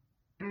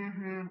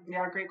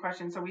 Yeah, great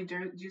question. So we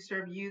do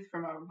serve youth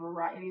from a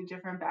variety of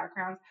different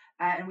backgrounds,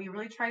 and we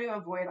really try to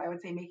avoid, I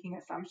would say, making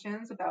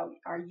assumptions about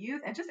our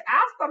youth and just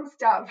ask them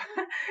stuff.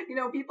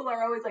 People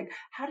are always like,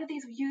 "How do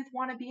these youth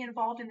want to be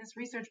involved in this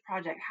research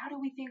project? How do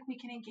we think we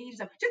can engage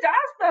them?" Just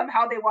ask them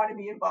how they want to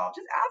be involved.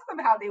 Just ask them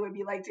how they would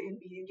be like to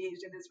be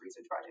engaged in this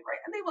research project, right?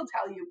 And they will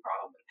tell you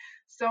probably.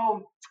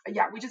 So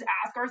yeah, we just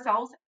ask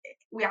ourselves.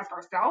 We ask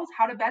ourselves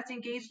how to best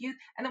engage youth,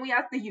 and then we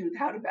ask the youth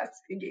how to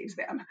best engage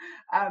them.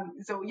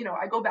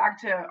 I go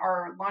back to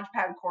our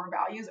Launchpad core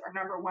values. Our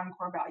number one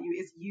core value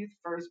is youth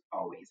first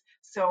always.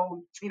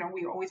 So,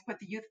 we always put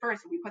the youth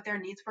first. We put their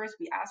needs first.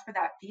 We ask for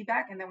that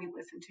feedback and then we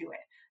listen to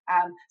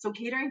it. So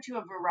catering to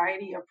a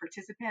variety of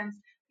participants,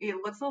 it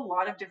looks a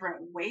lot of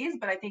different ways,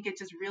 but I think it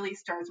just really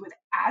starts with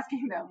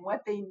asking them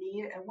what they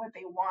need and what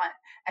they want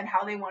and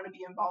how they want to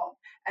be involved,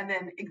 and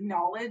then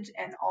acknowledge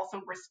and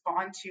also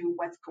respond to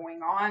what's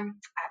going on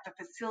at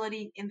the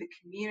facility, in the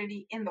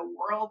community, in the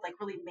world, like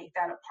really make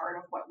that a part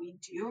of what we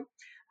do.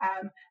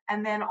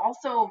 And then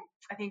also,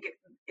 I think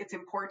it's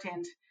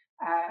important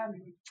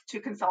to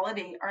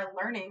consolidate our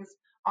learnings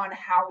on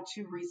how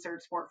to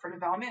research sport for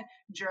development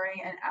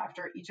during and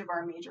after each of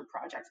our major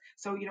projects.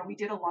 So, we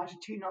did a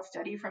longitudinal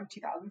study from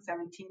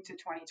 2017 to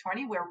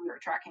 2020 where we were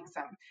tracking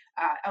some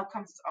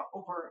outcomes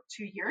over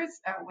 2 years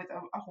with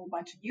a whole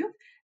bunch of youth.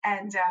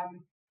 And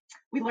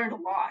we learned a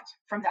lot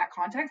from that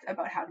context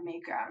about how to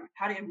make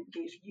how to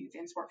engage youth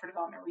in sport for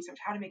development research,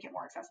 how to make it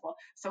more accessible.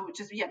 So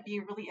just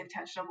being really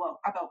intentional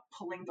about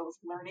pulling those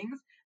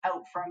learnings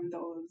out from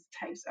those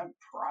types of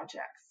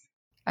projects.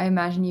 I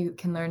imagine you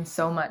can learn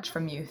so much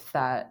from youth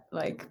that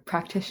like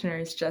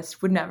practitioners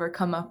just would never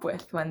come up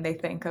with when they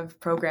think of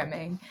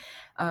programming.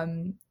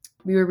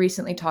 We were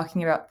recently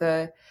talking about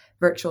the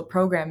virtual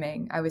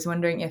programming. I was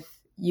wondering if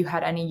you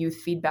had any youth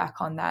feedback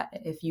on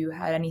that, if you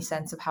had any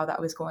sense of how that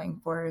was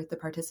going for the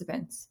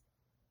participants.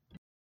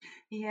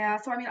 Yeah,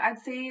 so I'd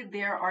say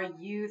there are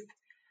youth.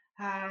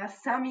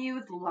 Some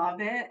youth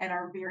love it and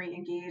are very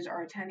engaged,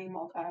 are attending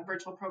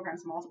virtual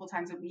programs multiple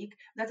times a week.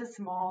 That's a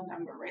small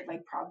number, right?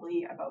 Like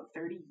probably about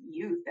 30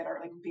 youth that are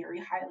like very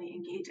highly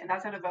engaged. And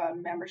that's out of a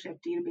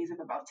membership database of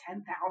about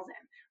 10,000,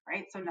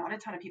 right? So not a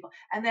ton of people.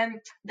 And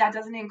then that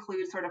doesn't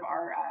include sort of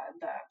our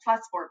the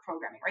plus sport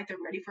programming, right? The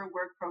ready for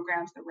work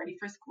programs, the ready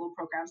for school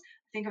programs.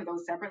 Think of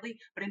those separately.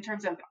 But in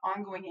terms of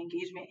ongoing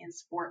engagement in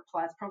sport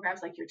plus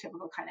programs, like your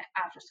typical kind of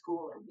after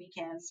school or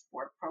weekend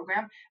sport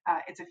program,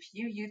 it's a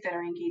few youth that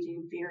are engaging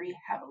very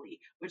heavily,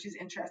 which is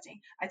interesting.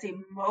 I'd say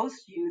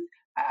most youth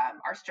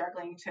are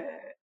struggling to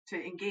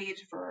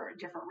engage for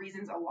different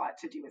reasons, a lot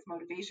to do with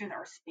motivation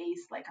or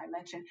space, like I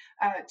mentioned.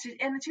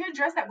 To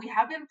address that, we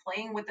have been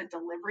playing with the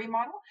delivery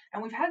model,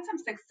 and we've had some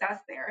success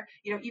there.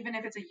 Even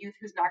if it's a youth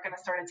who's not going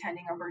to start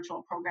attending a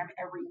virtual program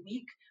every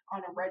week on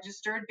a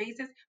registered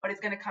basis, but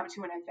it's going to come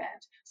to an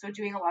event. So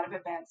doing a lot of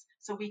events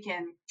so we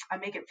can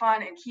make it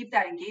fun and keep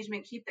that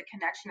engagement, keep the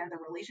connection and the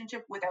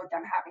relationship without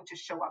them having to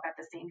show up at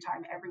the same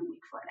time every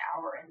week for an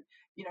hour and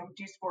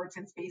do sports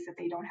in space that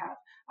they don't have.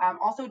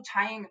 Also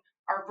tying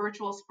our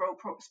virtual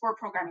sport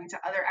programming to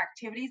other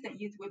activities that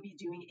youth would be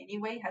doing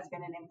anyway has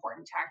been an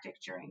important tactic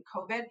during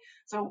COVID.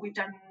 So we've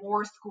done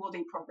more school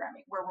day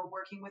programming where we're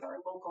working with our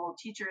local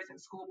teachers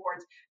and school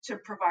boards to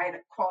provide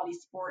quality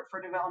sport for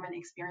development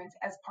experience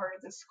as part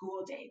of the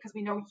school day, because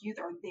we know youth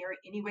are there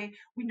anyway.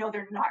 We know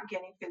they're not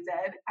getting phys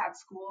ed at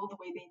school the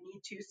way they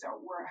need to,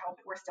 so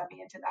we're stepping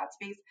into that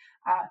space.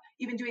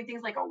 Even doing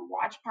things like a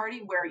watch party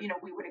where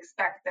we would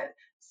expect that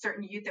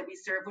certain youth that we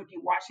serve would be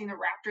watching the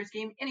Raptors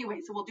game anyway,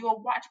 so we'll do a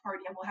watch party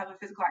and we'll have a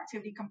physical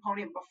activity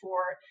component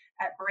before,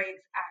 at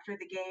breaks, after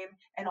the game,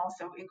 and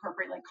also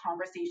incorporate like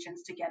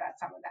conversations to get at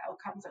some of the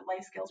outcomes, or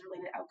life skills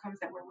related outcomes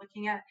that we're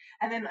looking at.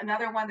 And then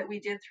another one that we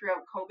did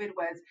throughout COVID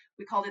was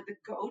we called it the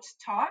GOAT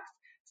Talks.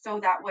 So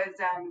that was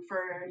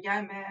for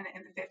young men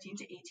in the 15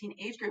 to 18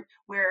 age group,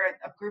 where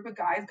a group of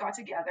guys got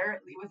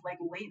together. It was like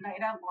late night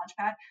at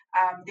Launchpad.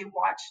 They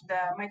watched the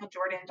Michael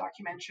Jordan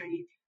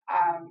documentary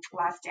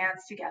Last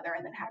Dance together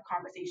and then had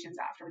conversations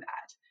after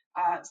that.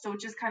 So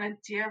just kind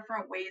of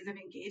different ways of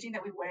engaging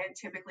that we wouldn't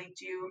typically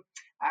do,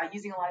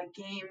 using a lot of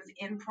games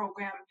in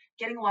program,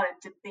 getting a lot of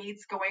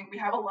debates going. We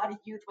have a lot of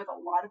youth with a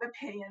lot of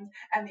opinions,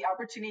 and the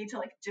opportunity to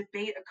like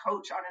debate a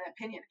coach on an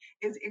opinion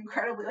is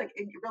incredibly, like,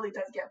 it really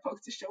does get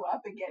folks to show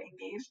up and get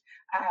engaged.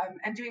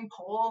 And doing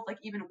polls, like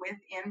even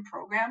within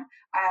program,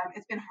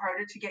 it's been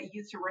harder to get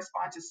youth to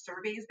respond to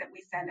surveys that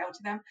we send out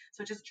to them.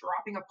 So just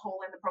dropping a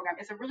poll in the program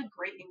is a really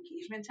great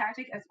engagement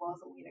tactic as well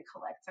as a way to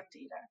collect some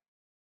data.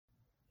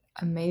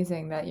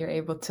 Amazing that you're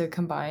able to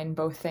combine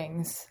both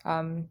things,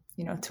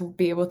 to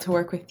be able to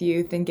work with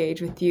youth,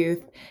 engage with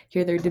youth,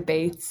 hear their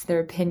debates, their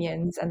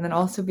opinions, and then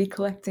also be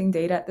collecting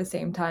data at the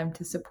same time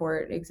to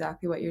support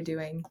exactly what you're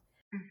doing.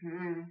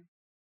 Mm-hmm.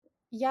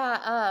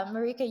 Yeah,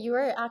 Marika, you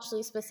were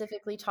actually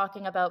specifically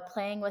talking about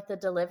playing with the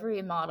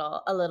delivery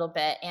model a little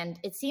bit. And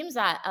it seems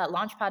that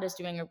Launchpad is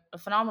doing a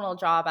phenomenal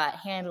job at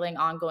handling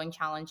ongoing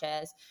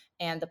challenges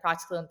and the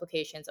practical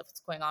implications of what's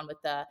going on with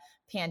the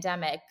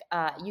pandemic.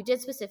 You did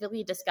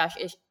specifically discuss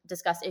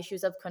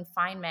issues of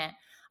confinement.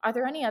 Are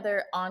there any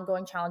other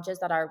ongoing challenges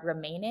that are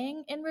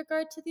remaining in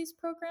regard to these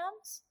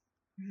programs?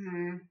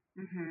 Mm-hmm.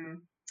 Mm-hmm.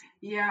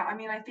 Yeah, I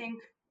mean, I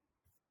think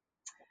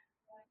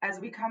as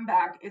we come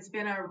back, it's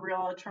been a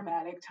real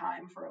traumatic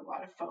time for a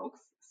lot of folks.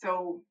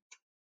 So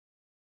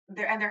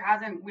we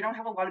don't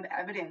have a lot of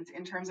evidence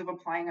in terms of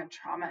applying a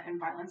trauma and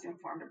violence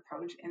informed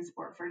approach in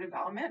sport for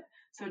development.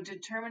 So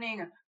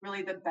determining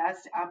really the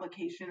best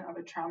application of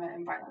a trauma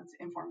and violence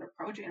informed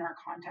approach in our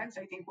context,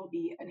 I think will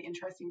be an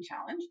interesting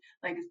challenge.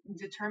 Like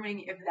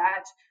determining if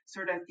that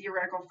sort of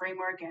theoretical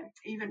framework and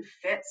even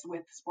fits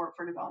with sport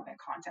for development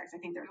context. I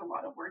think there's a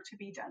lot of work to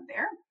be done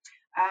there.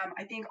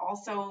 I think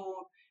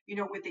also,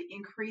 with the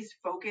increased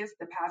focus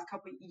the past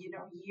couple,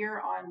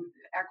 year on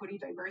equity,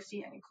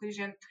 diversity, and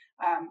inclusion,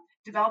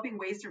 developing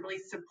ways to really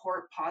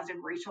support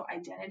positive racial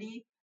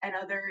identity and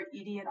other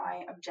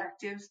ED&I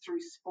objectives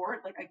through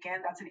sport. Like,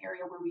 again, that's an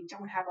area where we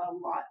don't have a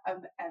lot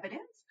of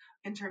evidence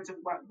in terms of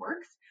what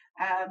works.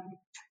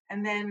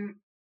 And then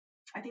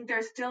I think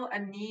there's still a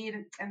need,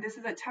 and this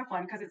is a tough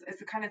one because it's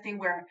the kind of thing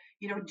where,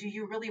 do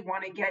you really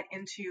want to get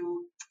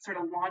into sort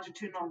of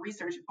longitudinal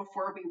research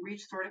before we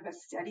reach sort of a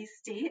steady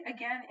state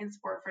again in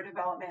sport for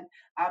development?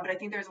 But I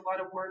think there's a lot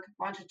of work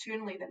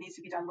longitudinally that needs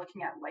to be done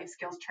looking at life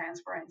skills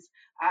transference.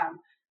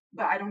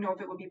 But I don't know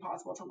if it would be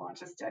possible to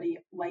launch a study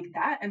like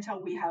that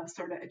until we have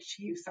sort of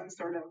achieved some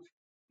sort of,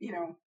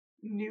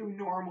 new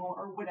normal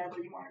or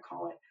whatever you want to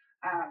call it.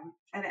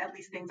 And at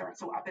least things aren't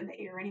so up in the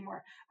air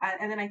anymore.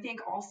 And then I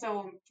think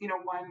also,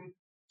 one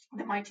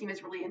that my team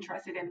is really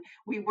interested in,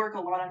 we work a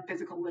lot on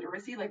physical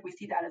literacy. Like we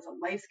see that as a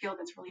life skill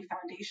that's really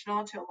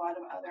foundational to a lot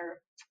of other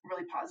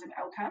really positive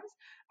outcomes.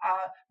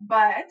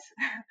 But,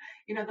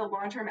 the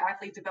long-term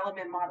athlete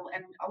development model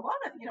and a lot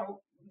of,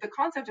 the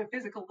concept of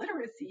physical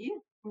literacy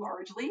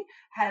largely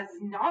has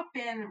not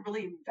been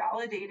really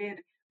validated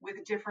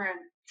with different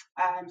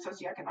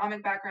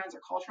socioeconomic backgrounds or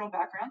cultural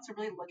backgrounds. So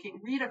really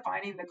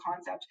redefining the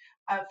concept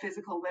of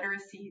physical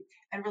literacy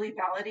and really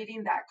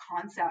validating that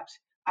concept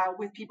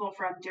with people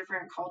from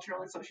different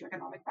cultural and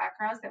socioeconomic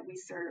backgrounds that we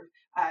serve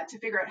to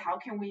figure out how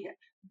can we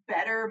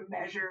better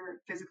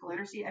measure physical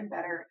literacy and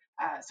better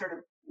sort of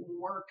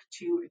work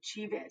to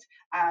achieve it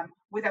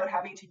without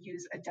having to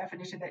use a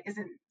definition that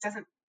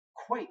doesn't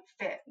quite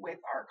fit with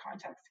our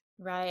context.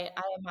 Right.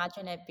 I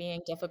imagine it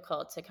being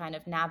difficult to kind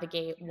of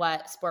navigate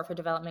what sport for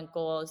development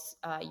goals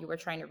you were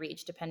trying to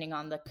reach depending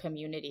on the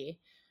community.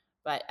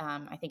 But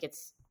I think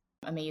it's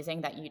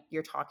amazing that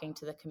you're talking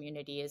to the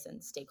communities and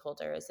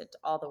stakeholders, and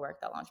all the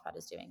work that Launchpad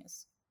is doing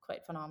is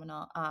quite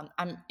phenomenal.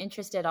 I'm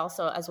interested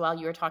also as well,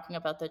 you were talking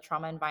about the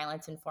trauma and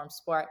violence informed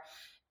sport.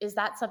 Is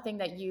that something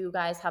that you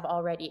guys have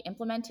already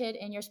implemented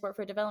in your sport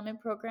for development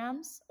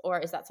programs, or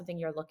is that something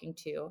you're looking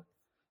to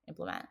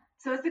implement?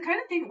 So it's the kind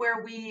of thing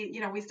where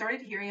we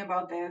started hearing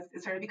about this.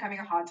 It started becoming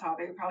a hot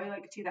topic, probably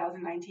like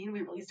 2019.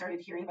 We really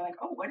started hearing about like,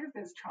 oh, what is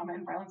this trauma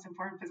and violence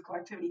informed physical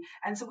activity?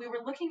 And so we were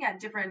looking at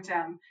different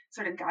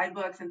sort of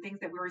guidebooks and things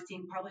that we were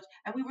seeing published,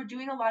 and we were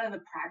doing a lot of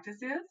the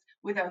practices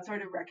without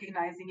sort of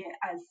recognizing it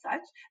as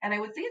such. And I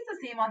would say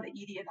it's the same on the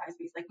ED&I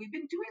space. Like we've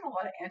been doing a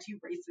lot of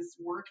anti-racist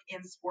work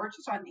in sports,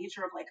 just on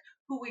nature of like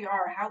who we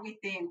are, how we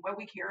think, what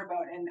we care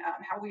about, and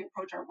how we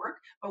approach our work,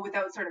 but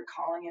without sort of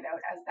calling it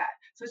out as that.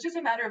 So it's just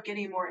a matter of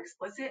getting more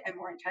explicit and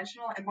more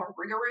intentional and more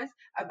rigorous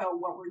about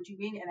what we're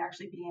doing and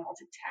actually being able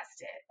to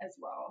test it as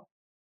well,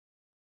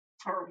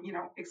 or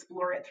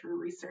explore it through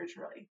research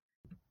really.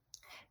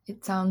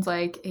 It sounds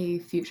like a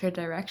future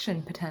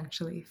direction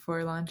potentially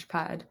for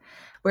Launchpad.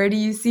 Where do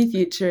you see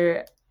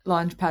future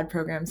Launchpad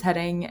programs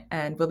heading,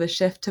 and will the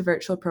shift to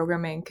virtual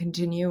programming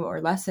continue or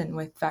lessen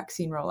with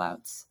vaccine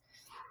rollouts?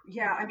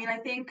 Yeah, I mean, I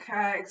think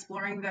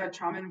exploring the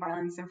trauma and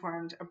violence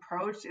informed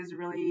approach is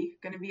really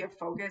going to be a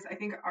focus. I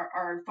think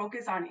our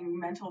focus on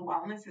mental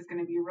wellness is going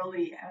to be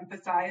really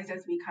emphasized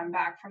as we come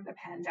back from the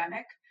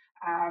pandemic.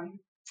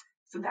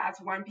 So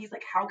that's one piece.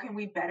 Like, how can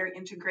we better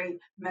integrate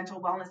mental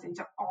wellness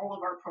into all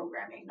of our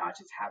programming, not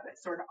just have it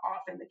sort of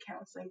off in the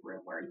counseling room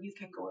where youth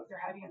can go if they're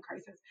having a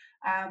crisis.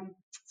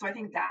 So I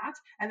think that,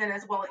 and then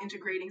as well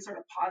integrating sort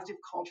of positive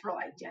cultural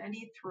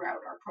identity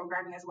throughout our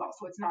programming as well.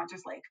 So it's not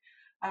just like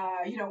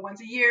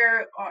once a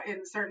year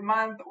in a certain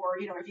month, or,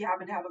 if you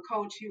happen to have a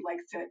coach who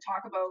likes to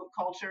talk about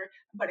culture,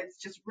 but it's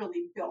just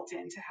really built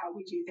into how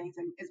we do things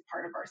and is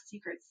part of our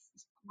secrets,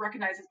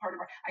 recognized as part of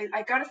our,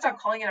 I got to stop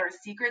calling it our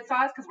secret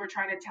sauce because we're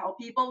trying to tell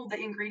people the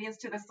ingredients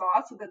to the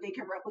sauce so that they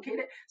can replicate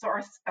it. So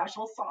our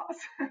special sauce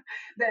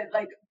that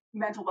like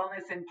mental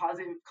wellness and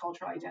positive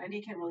cultural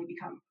identity can really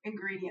become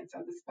ingredients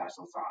of the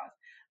special sauce.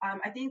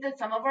 I think that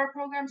some of our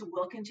programs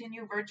will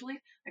continue virtually.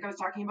 Like I was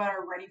talking about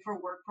our Ready for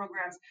Work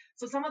programs.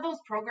 So some of those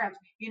programs,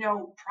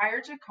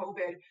 prior to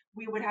COVID,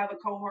 we would have a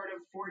cohort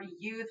of 40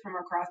 youth from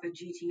across the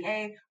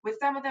GTA, with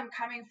some of them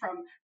coming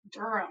from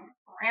Durham,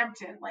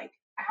 Brampton, like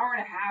hour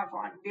and a half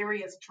on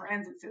various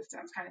transit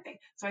systems kind of thing.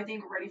 So I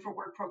think Ready for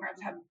Work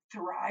programs have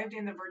thrived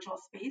in the virtual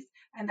space,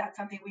 and that's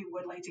something we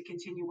would like to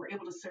continue. We're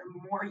able to serve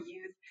more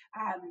youth.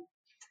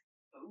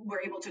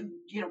 We're able to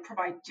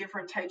provide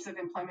different types of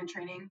employment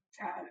training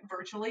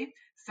virtually,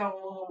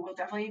 so we'll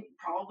definitely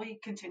probably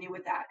continue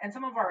with that, and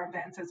some of our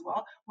events as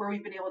well, where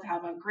we've been able to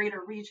have a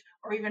greater reach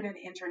or even an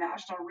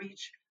international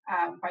reach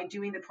by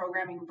doing the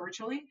programming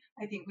virtually.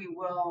 I think we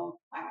will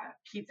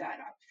keep that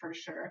up for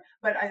sure,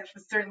 but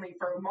certainly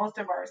for most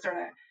of our sort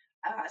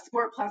of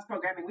Sport Plus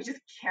programming, we just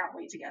can't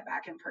wait to get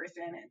back in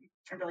person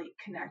and really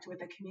connect with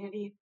the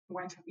community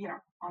when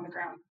on the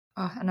ground.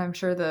 And I'm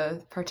sure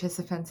the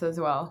participants as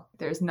well.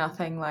 There's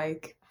nothing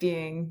like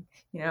being,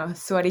 a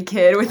sweaty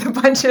kid with a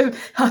bunch of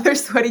other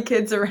sweaty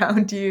kids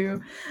around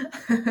you.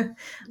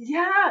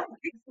 Yeah,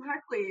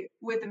 exactly.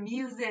 With the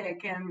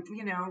music and,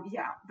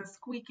 the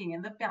squeaking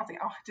and the bouncing.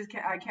 Oh,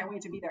 I can't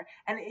wait to be there.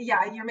 And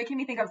yeah, you're making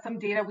me think of some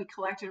data we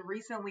collected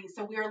recently.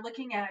 So we were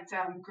looking at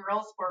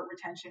girls' sport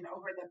retention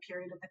over the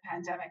period of the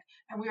pandemic.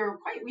 And we were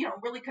quite,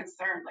 really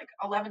concerned. Like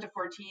 11 to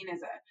 14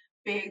 is a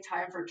big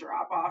time for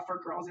drop off for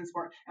girls in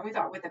sport. And we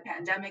thought with the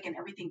pandemic and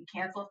everything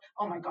canceled,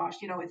 oh my gosh,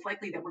 it's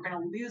likely that we're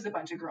going to lose a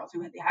bunch of girls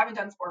who they haven't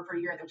done sport for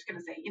a year. They're just going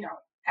to say,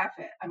 F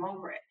it, I'm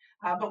over it.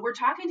 But we're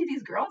talking to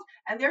these girls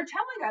and they're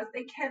telling us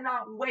they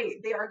cannot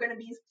wait. They are going to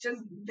be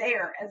just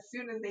there as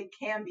soon as they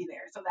can be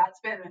there. So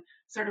that's been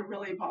sort of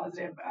really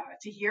positive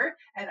to hear.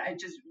 And I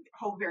just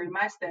hope very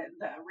much that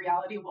the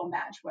reality will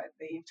match what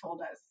they've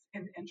told us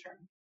in the interim.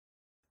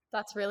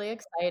 That's really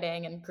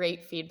exciting and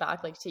great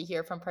feedback, like to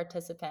hear from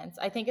participants.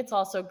 I think it's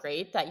also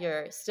great that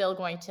you're still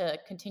going to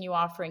continue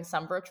offering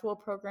some virtual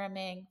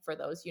programming for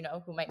those,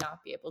 who might not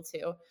be able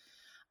to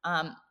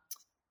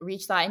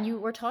reach that. And you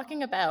were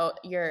talking about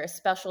your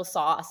special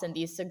sauce and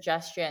these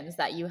suggestions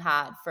that you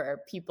had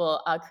for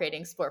people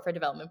creating sport for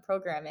development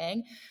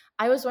programming.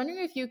 I was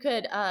wondering if you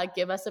could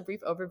give us a brief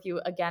overview.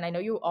 Again, I know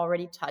you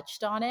already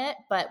touched on it,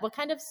 but what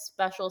kind of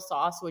special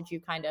sauce would you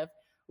kind of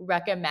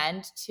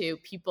recommend to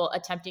people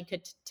attempting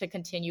to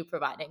continue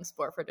providing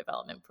sport for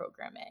development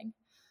programming?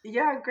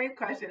 Yeah, great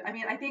question. I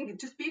mean, I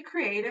think just be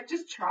creative,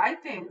 just try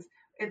things.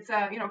 It's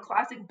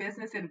classic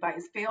business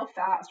advice: fail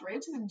fast, right?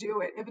 Just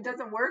do it. If it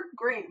doesn't work,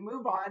 great,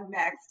 move on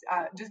next.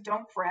 Just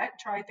don't fret,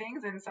 try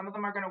things, and some of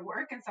them are going to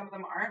work and some of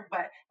them aren't,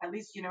 but at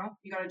least you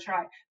got to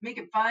try. Make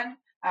it fun.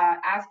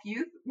 Ask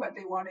youth what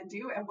they want to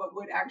do and what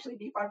would actually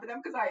be fun for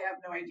them, because I have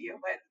no idea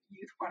what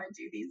youth want to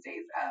do these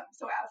days.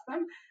 So ask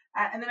them.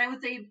 And then I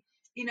would say,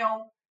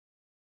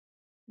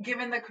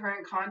 given the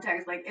current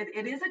context, like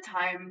it is a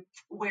time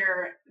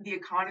where the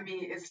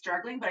economy is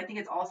struggling, but I think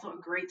it's also a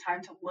great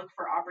time to look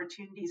for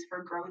opportunities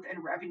for growth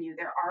and revenue.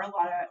 There are a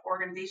lot of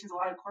organizations, a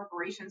lot of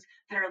corporations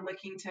that are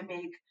looking to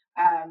make,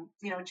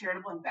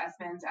 charitable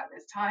investments at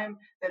this time,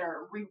 that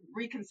are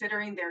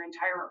reconsidering their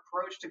entire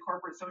approach to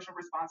corporate social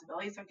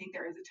responsibility. So I think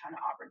there is a ton of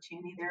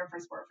opportunity there for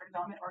sport for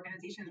development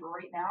organizations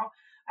right now.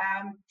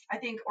 I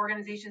think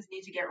organizations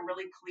need to get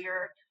really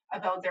clear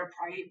about their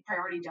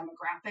priority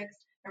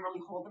demographics and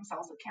really hold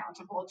themselves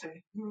accountable to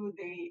who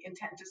they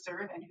intend to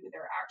serve and who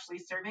they're actually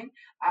serving.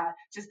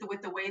 Just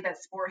with the way that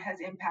sport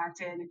has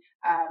impacted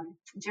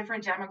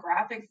different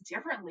demographics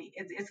differently,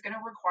 it's going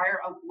to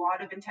require a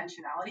lot of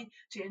intentionality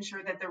to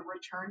ensure that the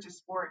return to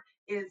sport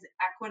is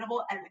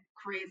equitable and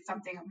creates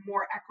something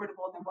more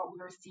equitable than what we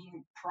were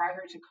seeing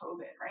prior to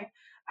COVID, right?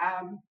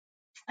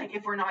 Like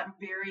if we're not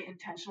very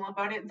intentional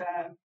about it,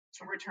 the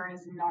return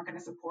is not going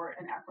to support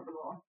an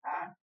equitable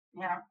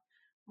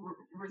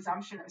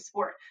resumption of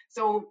sport.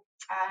 So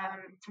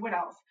what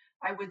else?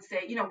 I would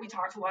say, we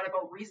talked a lot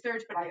about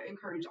research, but I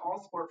encourage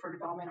all sport for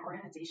development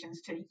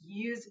organizations to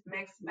use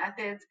mixed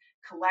methods,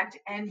 collect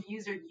end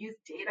user youth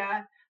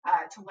data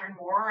to learn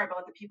more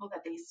about the people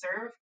that they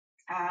serve.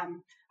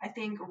 I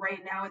think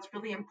right now it's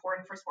really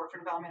important for sport for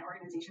development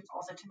organizations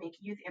also to make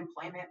youth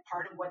employment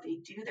part of what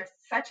they do. There's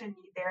such a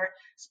need there.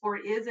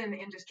 Sport is an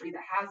industry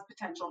that has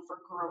potential for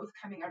growth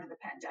coming out of the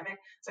pandemic.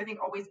 So I think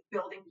always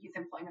building youth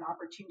employment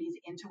opportunities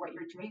into what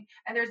you're doing.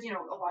 And there's,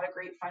 a lot of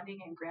great funding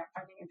and grant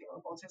funding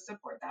available to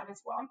support that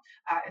as well.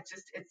 It's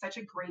such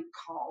a great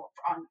call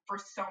for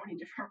so many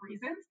different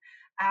reasons.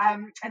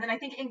 And then I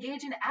think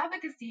engage in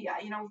advocacy.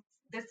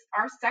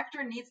 Our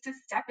sector needs to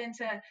step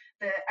into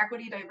the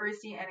equity,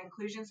 diversity, and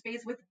inclusion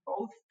space with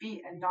both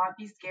feet and not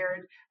be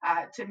scared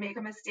to make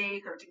a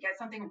mistake or to get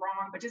something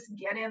wrong, but just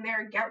get in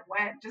there, get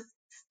wet, just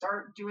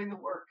start doing the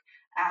work.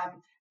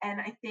 And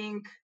I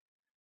think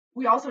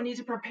we also need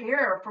to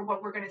prepare for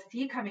what we're going to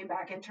see coming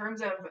back in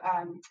terms of,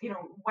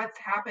 what's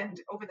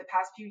happened over the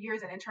past few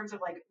years, and in terms of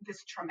like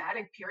this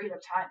traumatic period of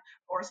time.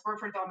 Or sport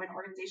for development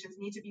organizations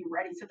need to be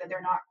ready so that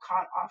they're not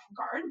caught off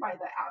guard by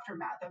the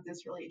aftermath of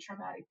this really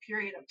traumatic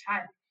period of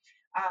time.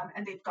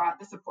 and they've got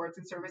the supports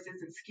and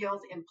services and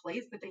skills in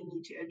place that they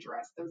need to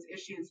address those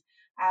issues.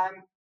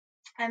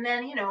 And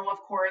then,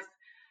 of course,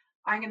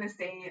 I'm going to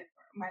say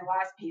my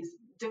last piece,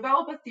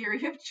 develop a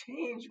theory of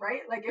change,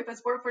 right? Like if a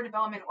sport for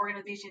development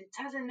organization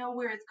doesn't know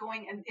where it's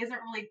going and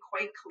isn't really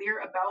quite clear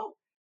about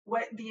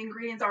what the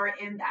ingredients are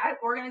in that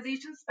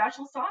organization's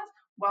special sauce,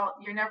 well,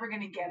 you're never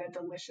going to get a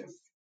delicious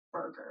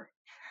burger,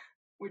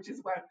 which is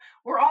what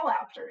we're all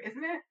after,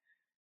 isn't it?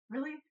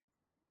 Really?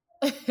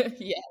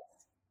 Yes,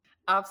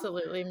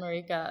 absolutely,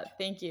 Marika.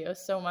 Thank you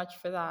so much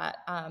for that.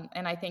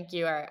 And I think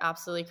you are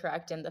absolutely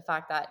correct in the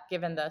fact that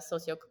given the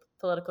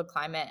socio-political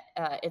climate,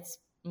 it's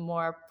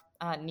more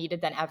needed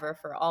than ever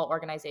for all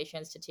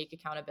organizations to take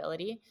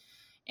accountability.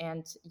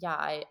 And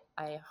yeah,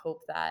 I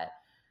hope that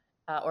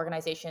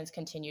organizations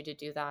continue to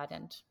do that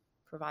and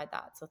provide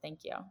that. So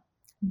thank you.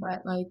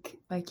 But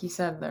like you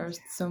said, there's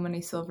so many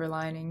silver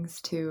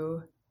linings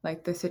to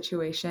like the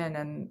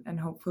situation, and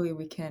hopefully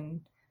we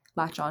can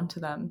latch on to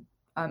them,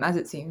 as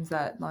it seems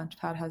that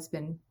Launchpad has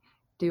been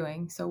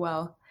doing so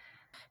well.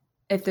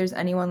 If there's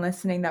anyone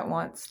listening that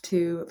wants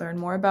to learn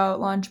more about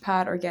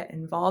Launchpad or get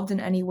involved in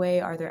any way,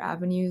 are there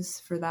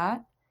avenues for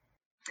that?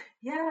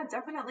 Yeah,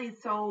 definitely.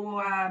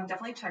 So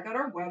definitely check out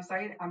our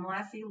website,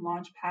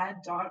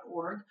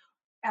 mlsclaunchpad.org.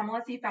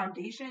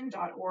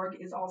 mlscfoundation.org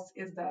is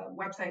the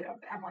website of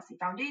the MLSC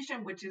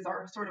Foundation, which is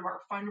our sort of our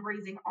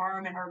fundraising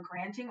arm and our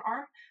granting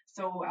arm.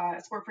 So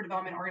Sport for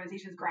Development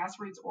organizations,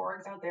 grassroots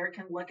orgs out there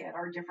can look at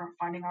our different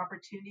funding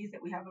opportunities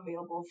that we have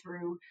available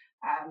through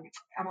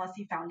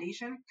MLSC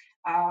Foundation.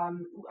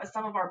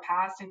 Some of our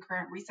past and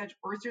current research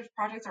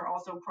projects are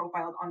also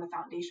profiled on the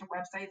foundation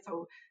website,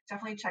 so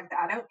definitely check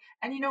that out.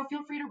 And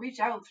feel free to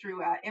reach out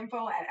through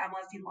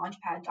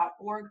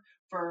info@mlsclaunchpad.org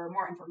for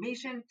more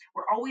information.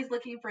 We're always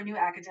looking for new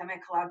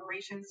academic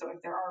collaborations, so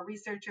if there are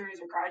researchers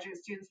or graduate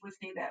students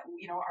listening that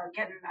are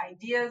getting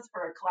ideas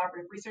for a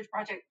collaborative research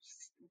project,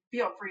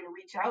 feel free to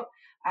reach out.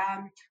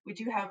 We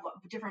do have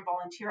different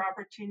volunteer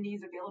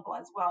opportunities available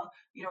as well.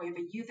 We have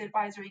a youth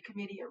advisory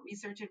committee, a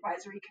research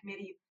advisory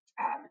committee,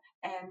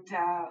 and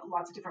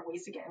lots of different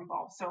ways to get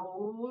involved.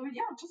 So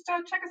yeah, just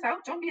check us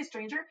out. Don't be a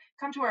stranger.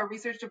 Come to our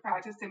Research to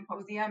Practice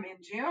Symposium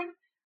in June,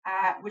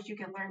 which you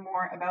can learn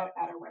more about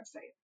at our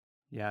website.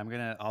 Yeah,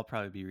 I'll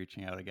probably be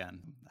reaching out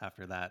again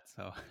after that.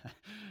 So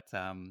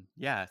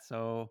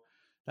so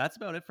that's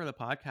about it for the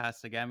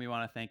podcast. Again, we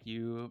want to thank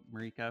you,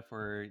 Marika,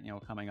 for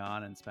coming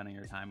on and spending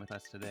your time with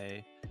us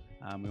today.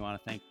 We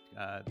want to thank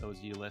those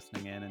of you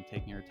listening in and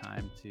taking your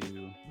time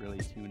to really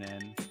tune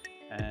in.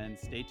 And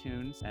stay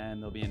tuned, and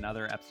there'll be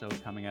another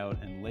episode coming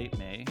out in late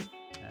May.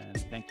 And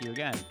thank you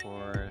again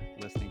for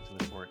listening to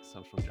the Sports,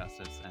 Social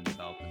Justice, and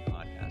Development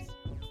podcast.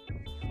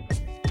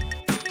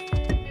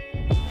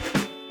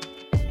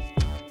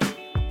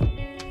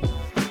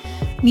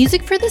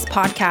 Music for this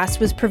podcast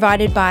was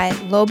provided by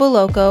Lobo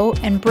Loco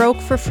and Broke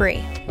for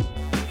Free.